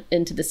add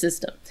into the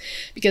system?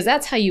 Because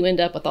that's how you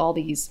end up with all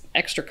these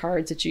extra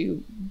cards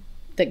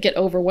that get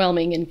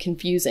overwhelming and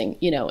confusing,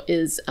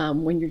 is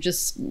when you're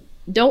just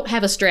don't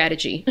have a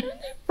strategy,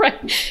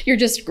 right? You're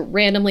just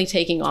randomly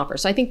taking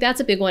offers. So I think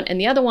that's a big one. And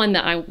the other one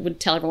that I would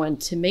tell everyone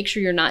to make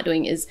sure you're not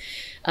doing is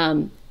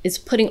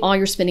putting all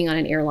your spending on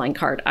an airline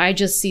card. I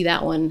just see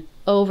that one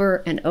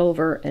over and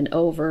over and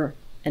over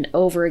and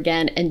over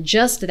again. And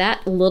just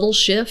that little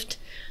shift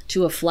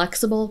to a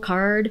flexible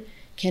card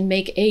can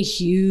make a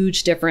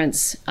huge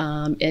difference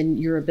in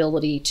your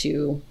ability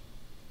to,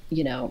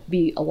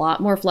 be a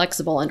lot more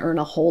flexible and earn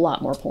a whole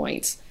lot more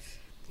points.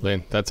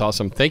 Lynn, that's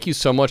awesome. Thank you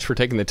so much for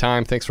taking the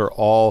time. Thanks for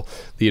all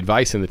the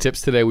advice and the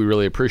tips today. We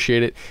really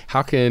appreciate it.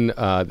 How can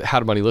How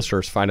to Money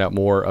listeners find out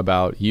more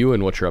about you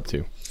and what you're up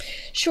to?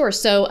 Sure.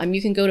 So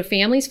you can go to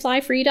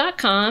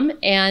familiesflyfree.com,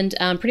 and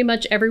pretty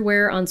much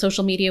everywhere on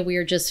social media, we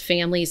are just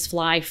Families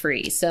Fly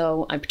Free.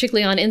 So I'm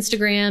particularly on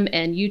Instagram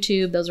and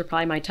YouTube. Those are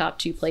probably my top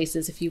two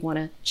places if you want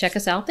to check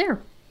us out there.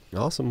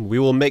 Awesome. We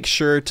will make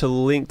sure to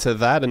link to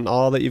that and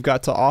all that you've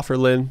got to offer,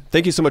 Lynn.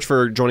 Thank you so much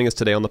for joining us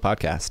today on the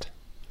podcast.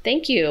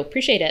 Thank you.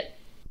 Appreciate it.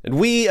 And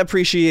we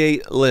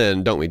appreciate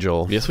Lynn, don't we,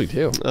 Joel? Yes, we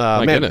do.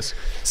 My goodness.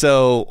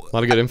 So a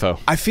lot of good info.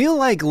 I feel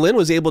like Lynn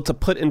was able to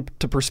put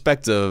into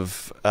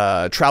perspective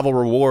travel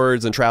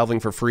rewards and traveling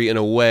for free in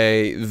a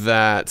way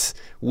that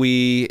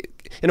we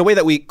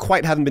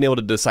quite haven't been able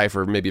to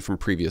decipher maybe from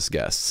previous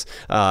guests.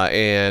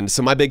 And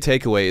so my big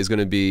takeaway is going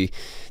to be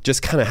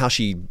just kind of how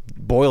she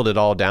boiled it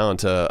all down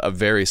to a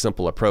very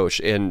simple approach.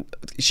 And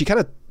she kind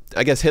of,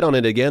 I guess, hit on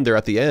it again there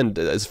at the end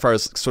as far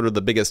as sort of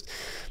the biggest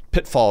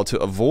pitfall to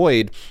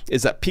avoid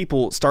is that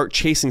people start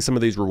chasing some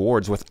of these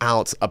rewards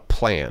without a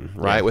plan,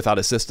 right? Yeah. Without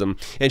a system.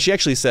 And she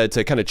actually said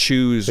to kind of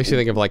choose. Makes you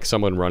think of like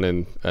someone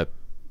running a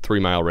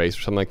 3-mile race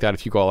or something like that.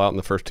 If you go all out in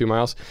the first 2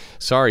 miles,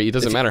 sorry, it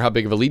doesn't matter how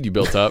big of a lead you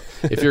built up.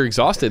 If you're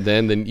exhausted,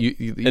 then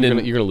you're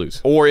going to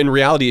lose. Or in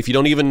reality, if you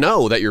don't even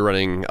know that you're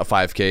running a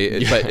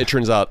 5K, but it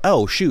turns out,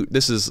 oh shoot,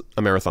 this is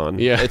a marathon.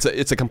 Yeah,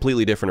 it's a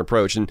completely different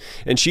approach. And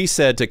she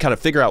said to kind of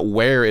figure out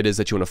where it is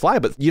that you want to fly,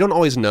 but you don't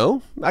always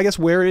know, I guess,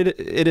 where it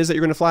is that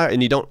you're going to fly,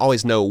 and you don't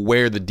always know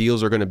where the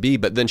deals are going to be.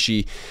 But then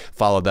she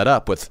followed that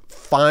up with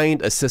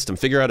find a system,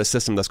 figure out a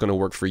system that's going to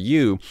work for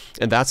you.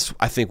 And that's,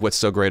 I think, what's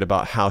so great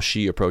about how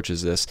she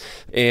approaches this.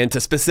 And to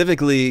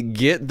specifically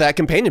get that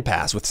companion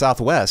pass with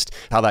Southwest,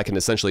 how that can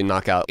essentially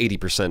knock out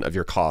 80% of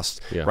your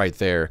cost right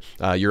there.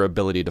 Your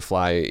ability to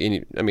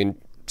fly.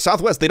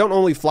 Southwest, they don't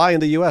only fly in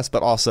the U.S.,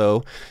 but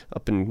also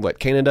up in,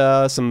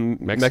 Canada, some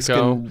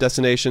Mexican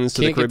destinations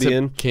to the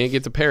Caribbean. Can't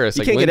get to Paris.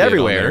 You can't get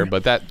everywhere.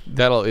 But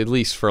that'll, at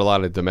least for a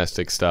lot of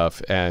domestic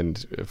stuff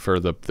and for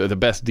the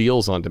best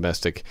deals on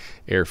domestic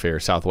airfare,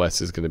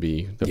 Southwest is going to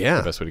be the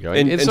best way to go.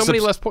 And so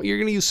many less points. You're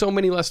going to use so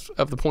many less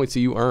of the points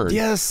that you earn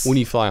when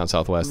you fly on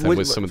Southwest than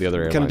with some of the other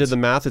airlines. Kind of did the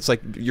math. It's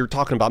like you're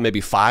talking about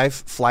maybe 5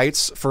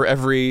 flights for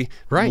every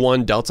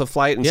one Delta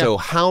flight. And so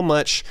how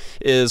much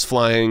is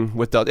flying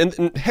with Delta?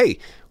 And hey,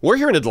 we're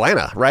here in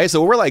Atlanta, right?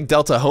 So we're like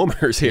Delta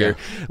homers here.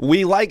 Yeah.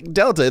 We like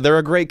Delta. They're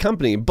a great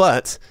company.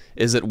 But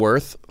is it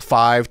worth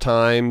 5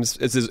 times?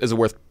 Is it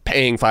worth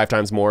paying 5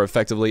 times more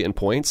effectively in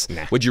points?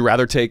 Nah. Would you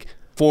rather take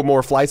 4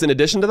 more flights in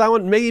addition to that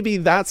one, maybe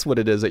that's what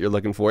it is that you're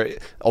looking for.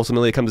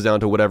 Ultimately, it comes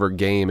down to whatever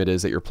game it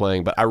is that you're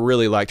playing. But I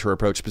really liked her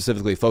approach,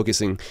 specifically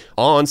focusing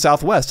on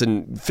Southwest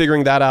and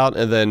figuring that out,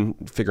 and then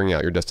figuring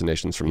out your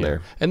destinations from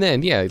there. And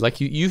then, like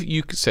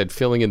you said,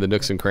 filling in the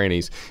nooks and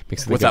crannies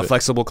makes with that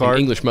flexible card,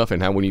 English muffin.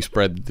 How when you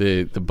spread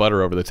the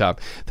butter over the top,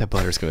 that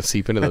butter is going to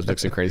seep into those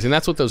nooks and crannies, and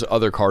that's what those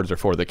other cards are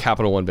for: the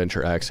Capital One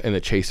Venture X and the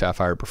Chase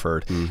Sapphire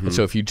Preferred. And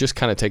so, if you just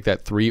kind of take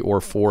that 3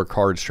 or 4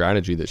 card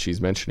strategy that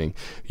she's mentioning,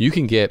 you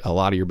can get a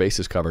lot of your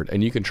bases covered,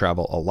 and you can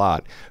travel a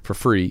lot for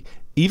free,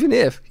 even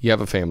if you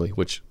have a family,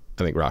 which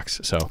I think rocks.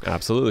 So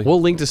absolutely.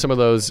 We'll link to some of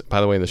those, by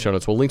the way, in the show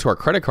notes. We'll link to our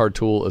credit card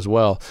tool as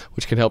well,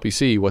 which can help you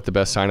see what the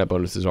best sign-up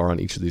bonuses are on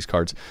each of these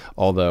cards.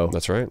 Although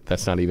that's right.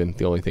 That's not even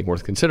the only thing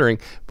worth considering,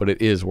 but it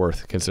is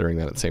worth considering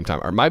that at the same time.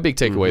 My big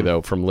takeaway,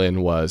 though, from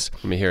Lynn was...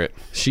 Let me hear it.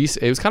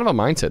 It was kind of a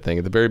mindset thing.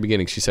 At the very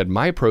beginning, she said,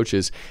 my approach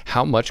is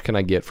how much can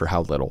I get for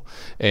how little?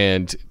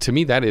 And to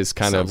me, that is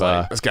kind Sounds of...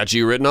 like it's got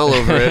you written all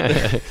over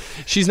it.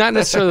 She's not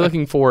necessarily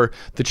looking for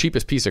the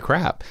cheapest piece of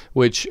crap,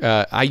 which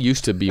I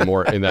used to be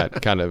more in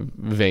that kind of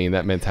vein,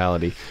 that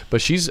mentality.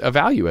 But she's a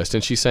valuist,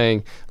 and she's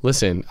saying,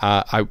 listen,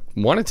 I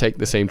want to take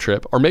the same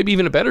trip, or maybe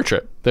even a better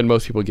trip than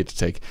most people get to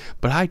take,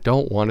 but I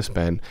don't want to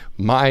spend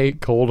my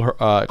cold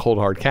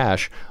hard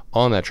cash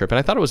on that trip. And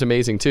I thought it was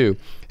amazing, too.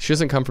 She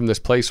doesn't come from this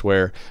place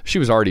where she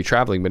was already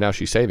traveling, but now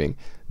she's saving.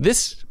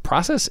 This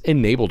process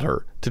enabled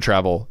her to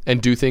travel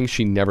and do things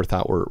she never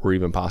thought were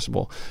even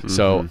possible.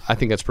 So I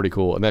think that's pretty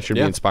cool. And that should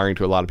be inspiring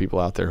to a lot of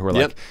people out there who are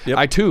like,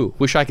 I too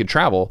wish I could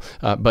travel,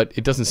 but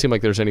it doesn't seem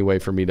like there's any way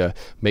for me to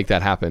make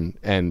that happen.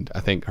 And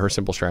I think her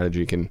simple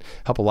strategy can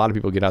help a lot of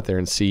people get out there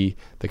and see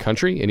the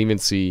country and even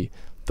see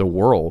the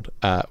world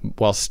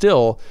while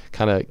still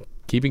kind of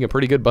keeping a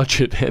pretty good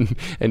budget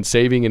and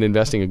saving and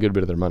investing a good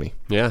bit of their money.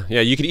 Yeah.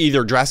 You could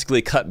either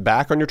drastically cut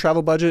back on your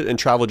travel budget and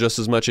travel just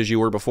as much as you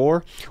were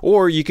before,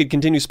 or you could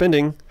continue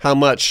spending how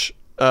much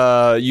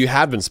you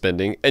have been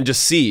spending and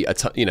just see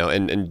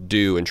and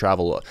do and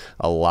travel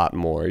a lot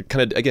more. It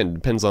kind of, again,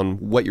 depends on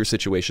what your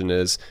situation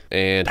is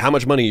and how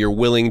much money you're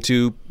willing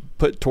to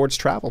put towards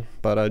travel.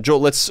 But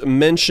Joel, let's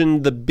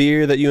mention the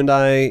beer that you and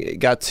I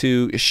got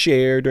to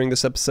share during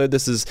this episode.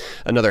 This is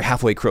another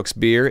Halfway Crooks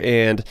beer,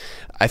 and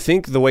I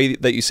think the way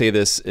that you say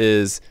this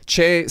is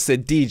Che se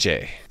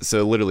DJ. So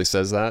it literally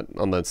says that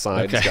on the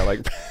side. Okay. It's got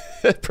like...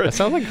 That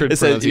sounds like good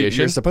pronunciation.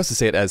 You're supposed to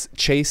say it as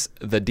Chase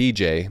the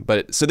DJ,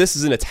 but so this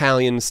is an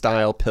Italian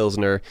style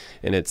Pilsner,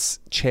 and it's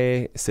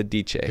Che se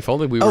dice. If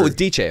only we were... Oh, it's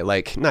dice,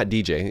 like not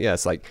DJ. Yeah,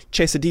 it's like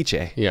Che se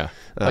dice. Yeah,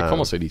 like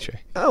como se dice.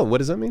 Oh, what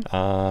does that mean?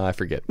 I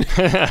forget.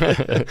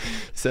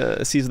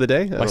 Seize the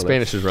day? My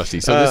Spanish is rusty,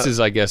 so this is,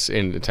 I guess,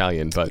 in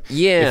Italian. But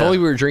yeah, if only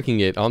we were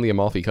drinking it on the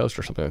Amalfi Coast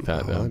or something like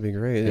that. That'd be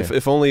great. Yeah.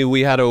 If only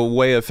we had a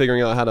way of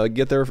figuring out how to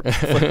get there,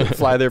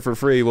 fly there for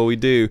free. Well, we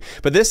do.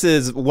 But this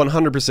is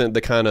 100%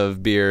 the kind of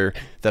beer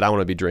that I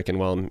want to be drinking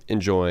while I'm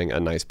enjoying a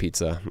nice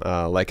pizza,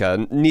 like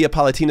a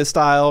Neapolitan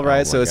style,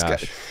 right? So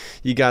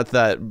you got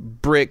that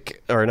not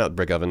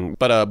brick oven,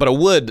 but a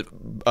wood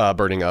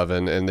burning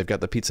oven, and they've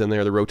got the pizza in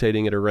there. They're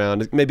rotating it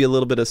around, maybe a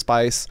little bit of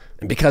spice.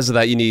 And because of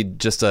that, you need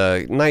just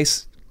a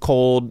nice,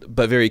 cold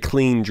but very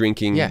clean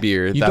drinking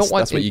beer. That's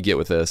what you get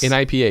with this. In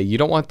IPA, you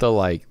don't want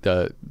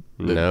the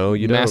no,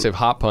 you massive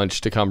hot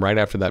punch to come right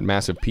after that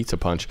massive pizza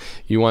punch.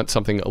 You want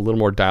something a little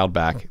more dialed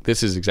back.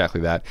 This is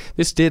exactly that.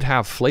 This did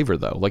have flavor,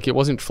 though. Like, it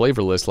wasn't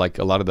flavorless like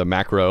a lot of the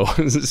macro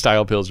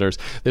style Pilsners.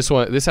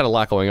 This had a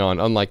lot going on,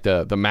 unlike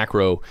the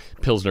macro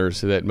Pilsners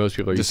that most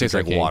people are used to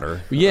drinking. Tastes like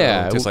water.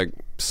 Yeah. It tastes like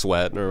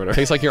sweat or whatever.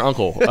 Tastes like your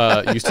uncle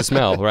used to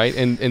smell, right?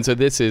 And so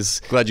this is...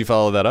 Glad you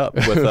followed that up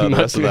with the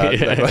rest of that.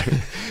 Yeah.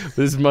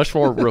 This is much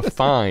more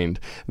refined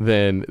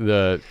than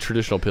the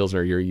traditional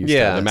Pilsner you're used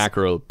to, the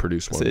macro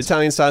produced ones. It's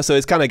Italian style, so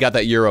it's kind of got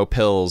that Euro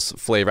Pils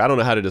flavor. I don't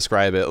know how to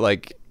describe it.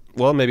 Like,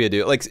 well, maybe I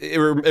do. Like, it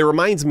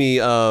reminds me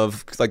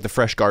of like the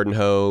fresh garden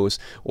hose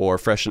or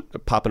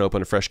popping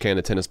open a fresh can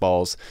of tennis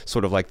balls,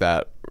 sort of like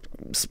that.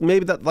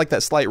 Maybe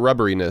that slight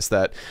rubberiness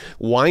that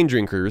wine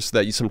drinkers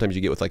that sometimes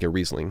you get with like a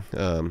Riesling.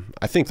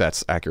 I think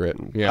that's accurate.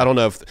 Yeah. I don't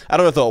know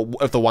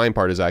if the wine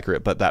part is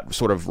accurate, but that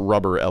sort of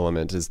rubber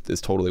element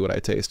is totally what I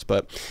taste.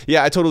 But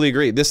yeah, I totally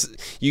agree.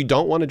 You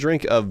don't want to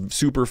drink a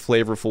super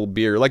flavorful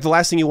beer. Like, the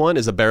last thing you want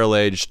is a barrel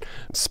aged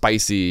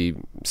spicy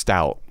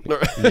stout.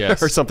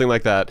 Or something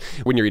like that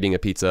when you're eating a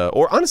pizza,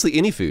 or honestly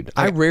any food.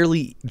 I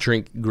rarely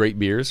drink great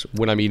beers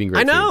when I'm eating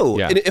great food. I know.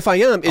 Yeah. And if I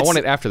am, I want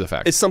it after the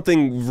fact. It's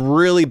something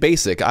really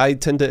basic. I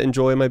tend to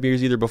enjoy my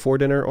beers either before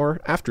dinner or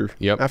after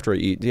I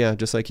eat. Yeah,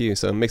 just like you.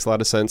 So it makes a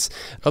lot of sense.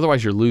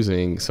 Otherwise, you're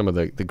losing some of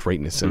the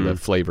greatness and the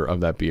flavor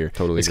of that beer.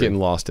 Totally It's getting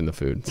lost in the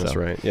food. So. That's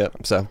right.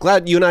 Yep. So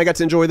glad you and I got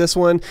to enjoy this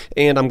one,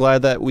 and I'm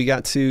glad that we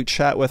got to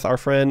chat with our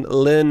friend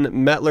Lynn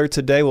Mettler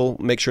today. We'll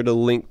make sure to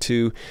link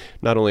to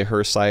not only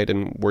her site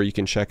and where you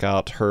can check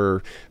out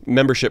her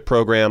membership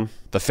program,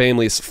 the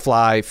Families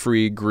Fly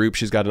Free group.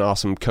 She's got an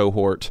awesome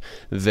cohort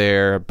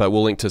there, but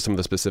we'll link to some of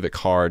the specific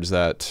cards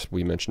that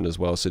we mentioned as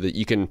well, so that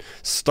you can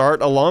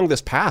start along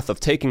this path of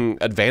taking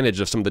advantage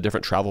of some of the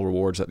different travel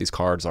rewards that these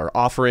cards are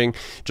offering.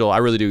 Joel, I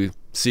really do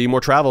see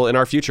more travel in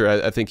our future.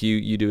 I think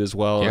you do as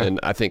well. Yeah. And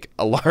I think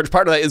a large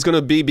part of that is going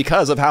to be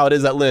because of how it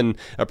is that Lynn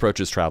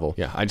approaches travel.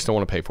 Yeah, I just don't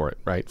want to pay for it,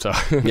 right? So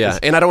yeah,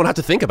 and I don't want to have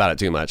to think about it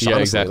too much. Yeah,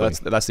 honestly.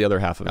 exactly. That's the other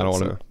half of it. I don't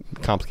want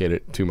to complicate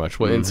it too much.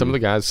 Well, and some of the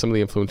guys, some of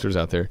the influencers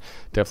out there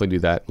definitely do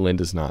that. Lynn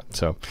does not.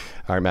 So,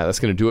 all right, Matt, that's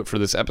going to do it for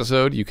this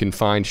episode. You can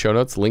find show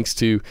notes, links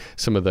to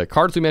some of the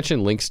cards we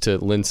mentioned, links to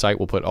Lynn's site.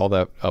 We'll put all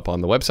that up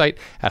on the website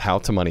at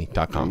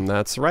howtomoney.com.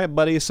 That's right,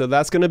 buddy. So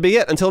that's going to be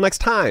it. Until next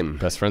time.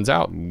 Best friends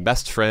out.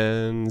 Best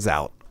friends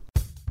out.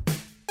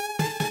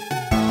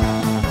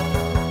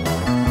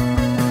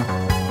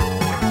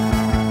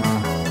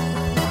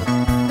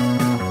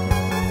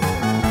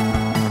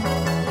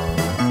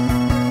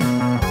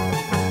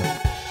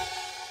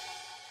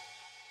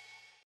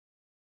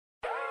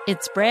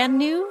 It's brand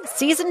new,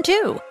 Season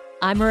 2.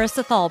 I'm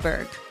Marissa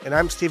Thalberg. And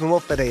I'm Stephen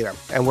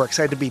Wolf-Bedeta, and we're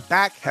excited to be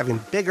back having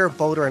bigger,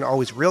 bolder, and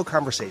always real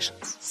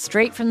conversations.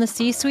 Straight from the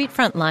C-suite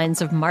front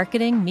lines of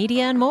marketing,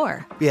 media, and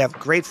more. We have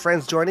great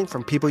friends joining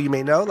from people you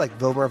may know, like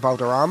Vilmer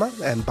Valderrama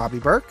and Bobby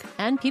Burke.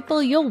 And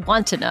people you'll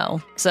want to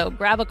know. So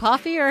grab a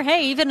coffee or,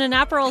 hey, even an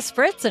Aperol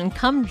Spritz and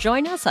come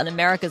join us on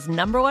America's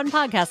 #1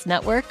 podcast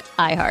network,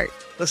 iHeart.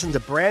 Listen to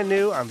Brand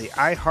New on the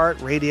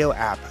iHeart Radio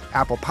app,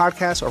 Apple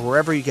Podcasts, or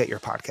wherever you get your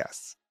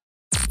podcasts.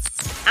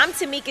 I'm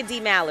Tamika D.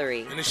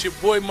 Mallory. And it's your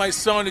boy, my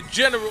son, the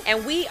General.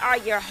 And we are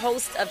your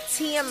hosts of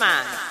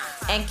TMI.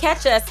 And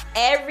catch us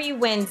every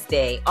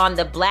Wednesday on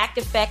the Black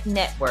Effect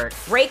Network,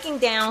 breaking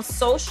down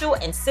social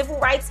and civil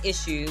rights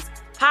issues,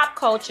 pop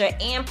culture,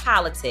 and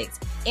politics,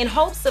 in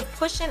hopes of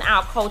pushing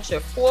our culture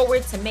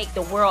forward to make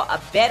the world a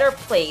better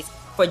place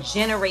for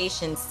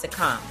generations to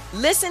come.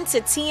 Listen to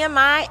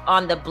TMI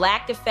on the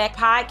Black Effect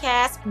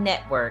Podcast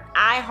Network,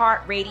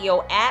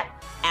 iHeartRadio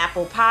app,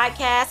 Apple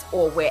Podcasts,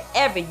 or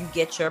wherever you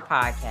get your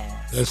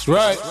podcasts. That's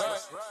right.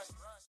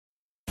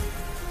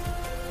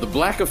 The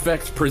Black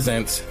Effect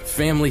presents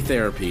Family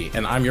Therapy,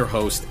 and I'm your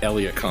host,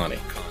 Elliot Connie.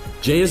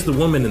 Jay is the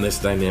woman in this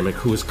dynamic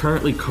who is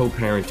currently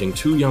co-parenting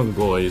 2 young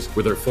boys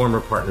with her former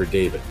partner,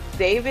 David.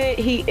 David,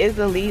 he is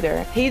a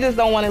leader. He just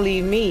don't want to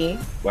leave me.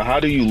 But how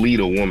do you lead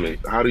a woman?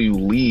 How do you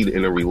lead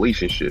in a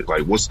relationship?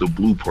 Like, what's the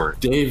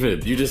blueprint?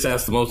 David, you just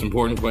asked the most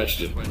important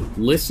question.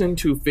 Listen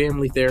to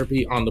Family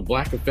Therapy on the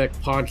Black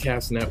Effect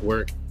Podcast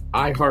Network,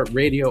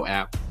 iHeartRadio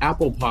app,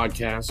 Apple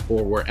Podcasts,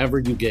 or wherever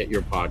you get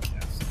your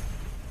podcasts.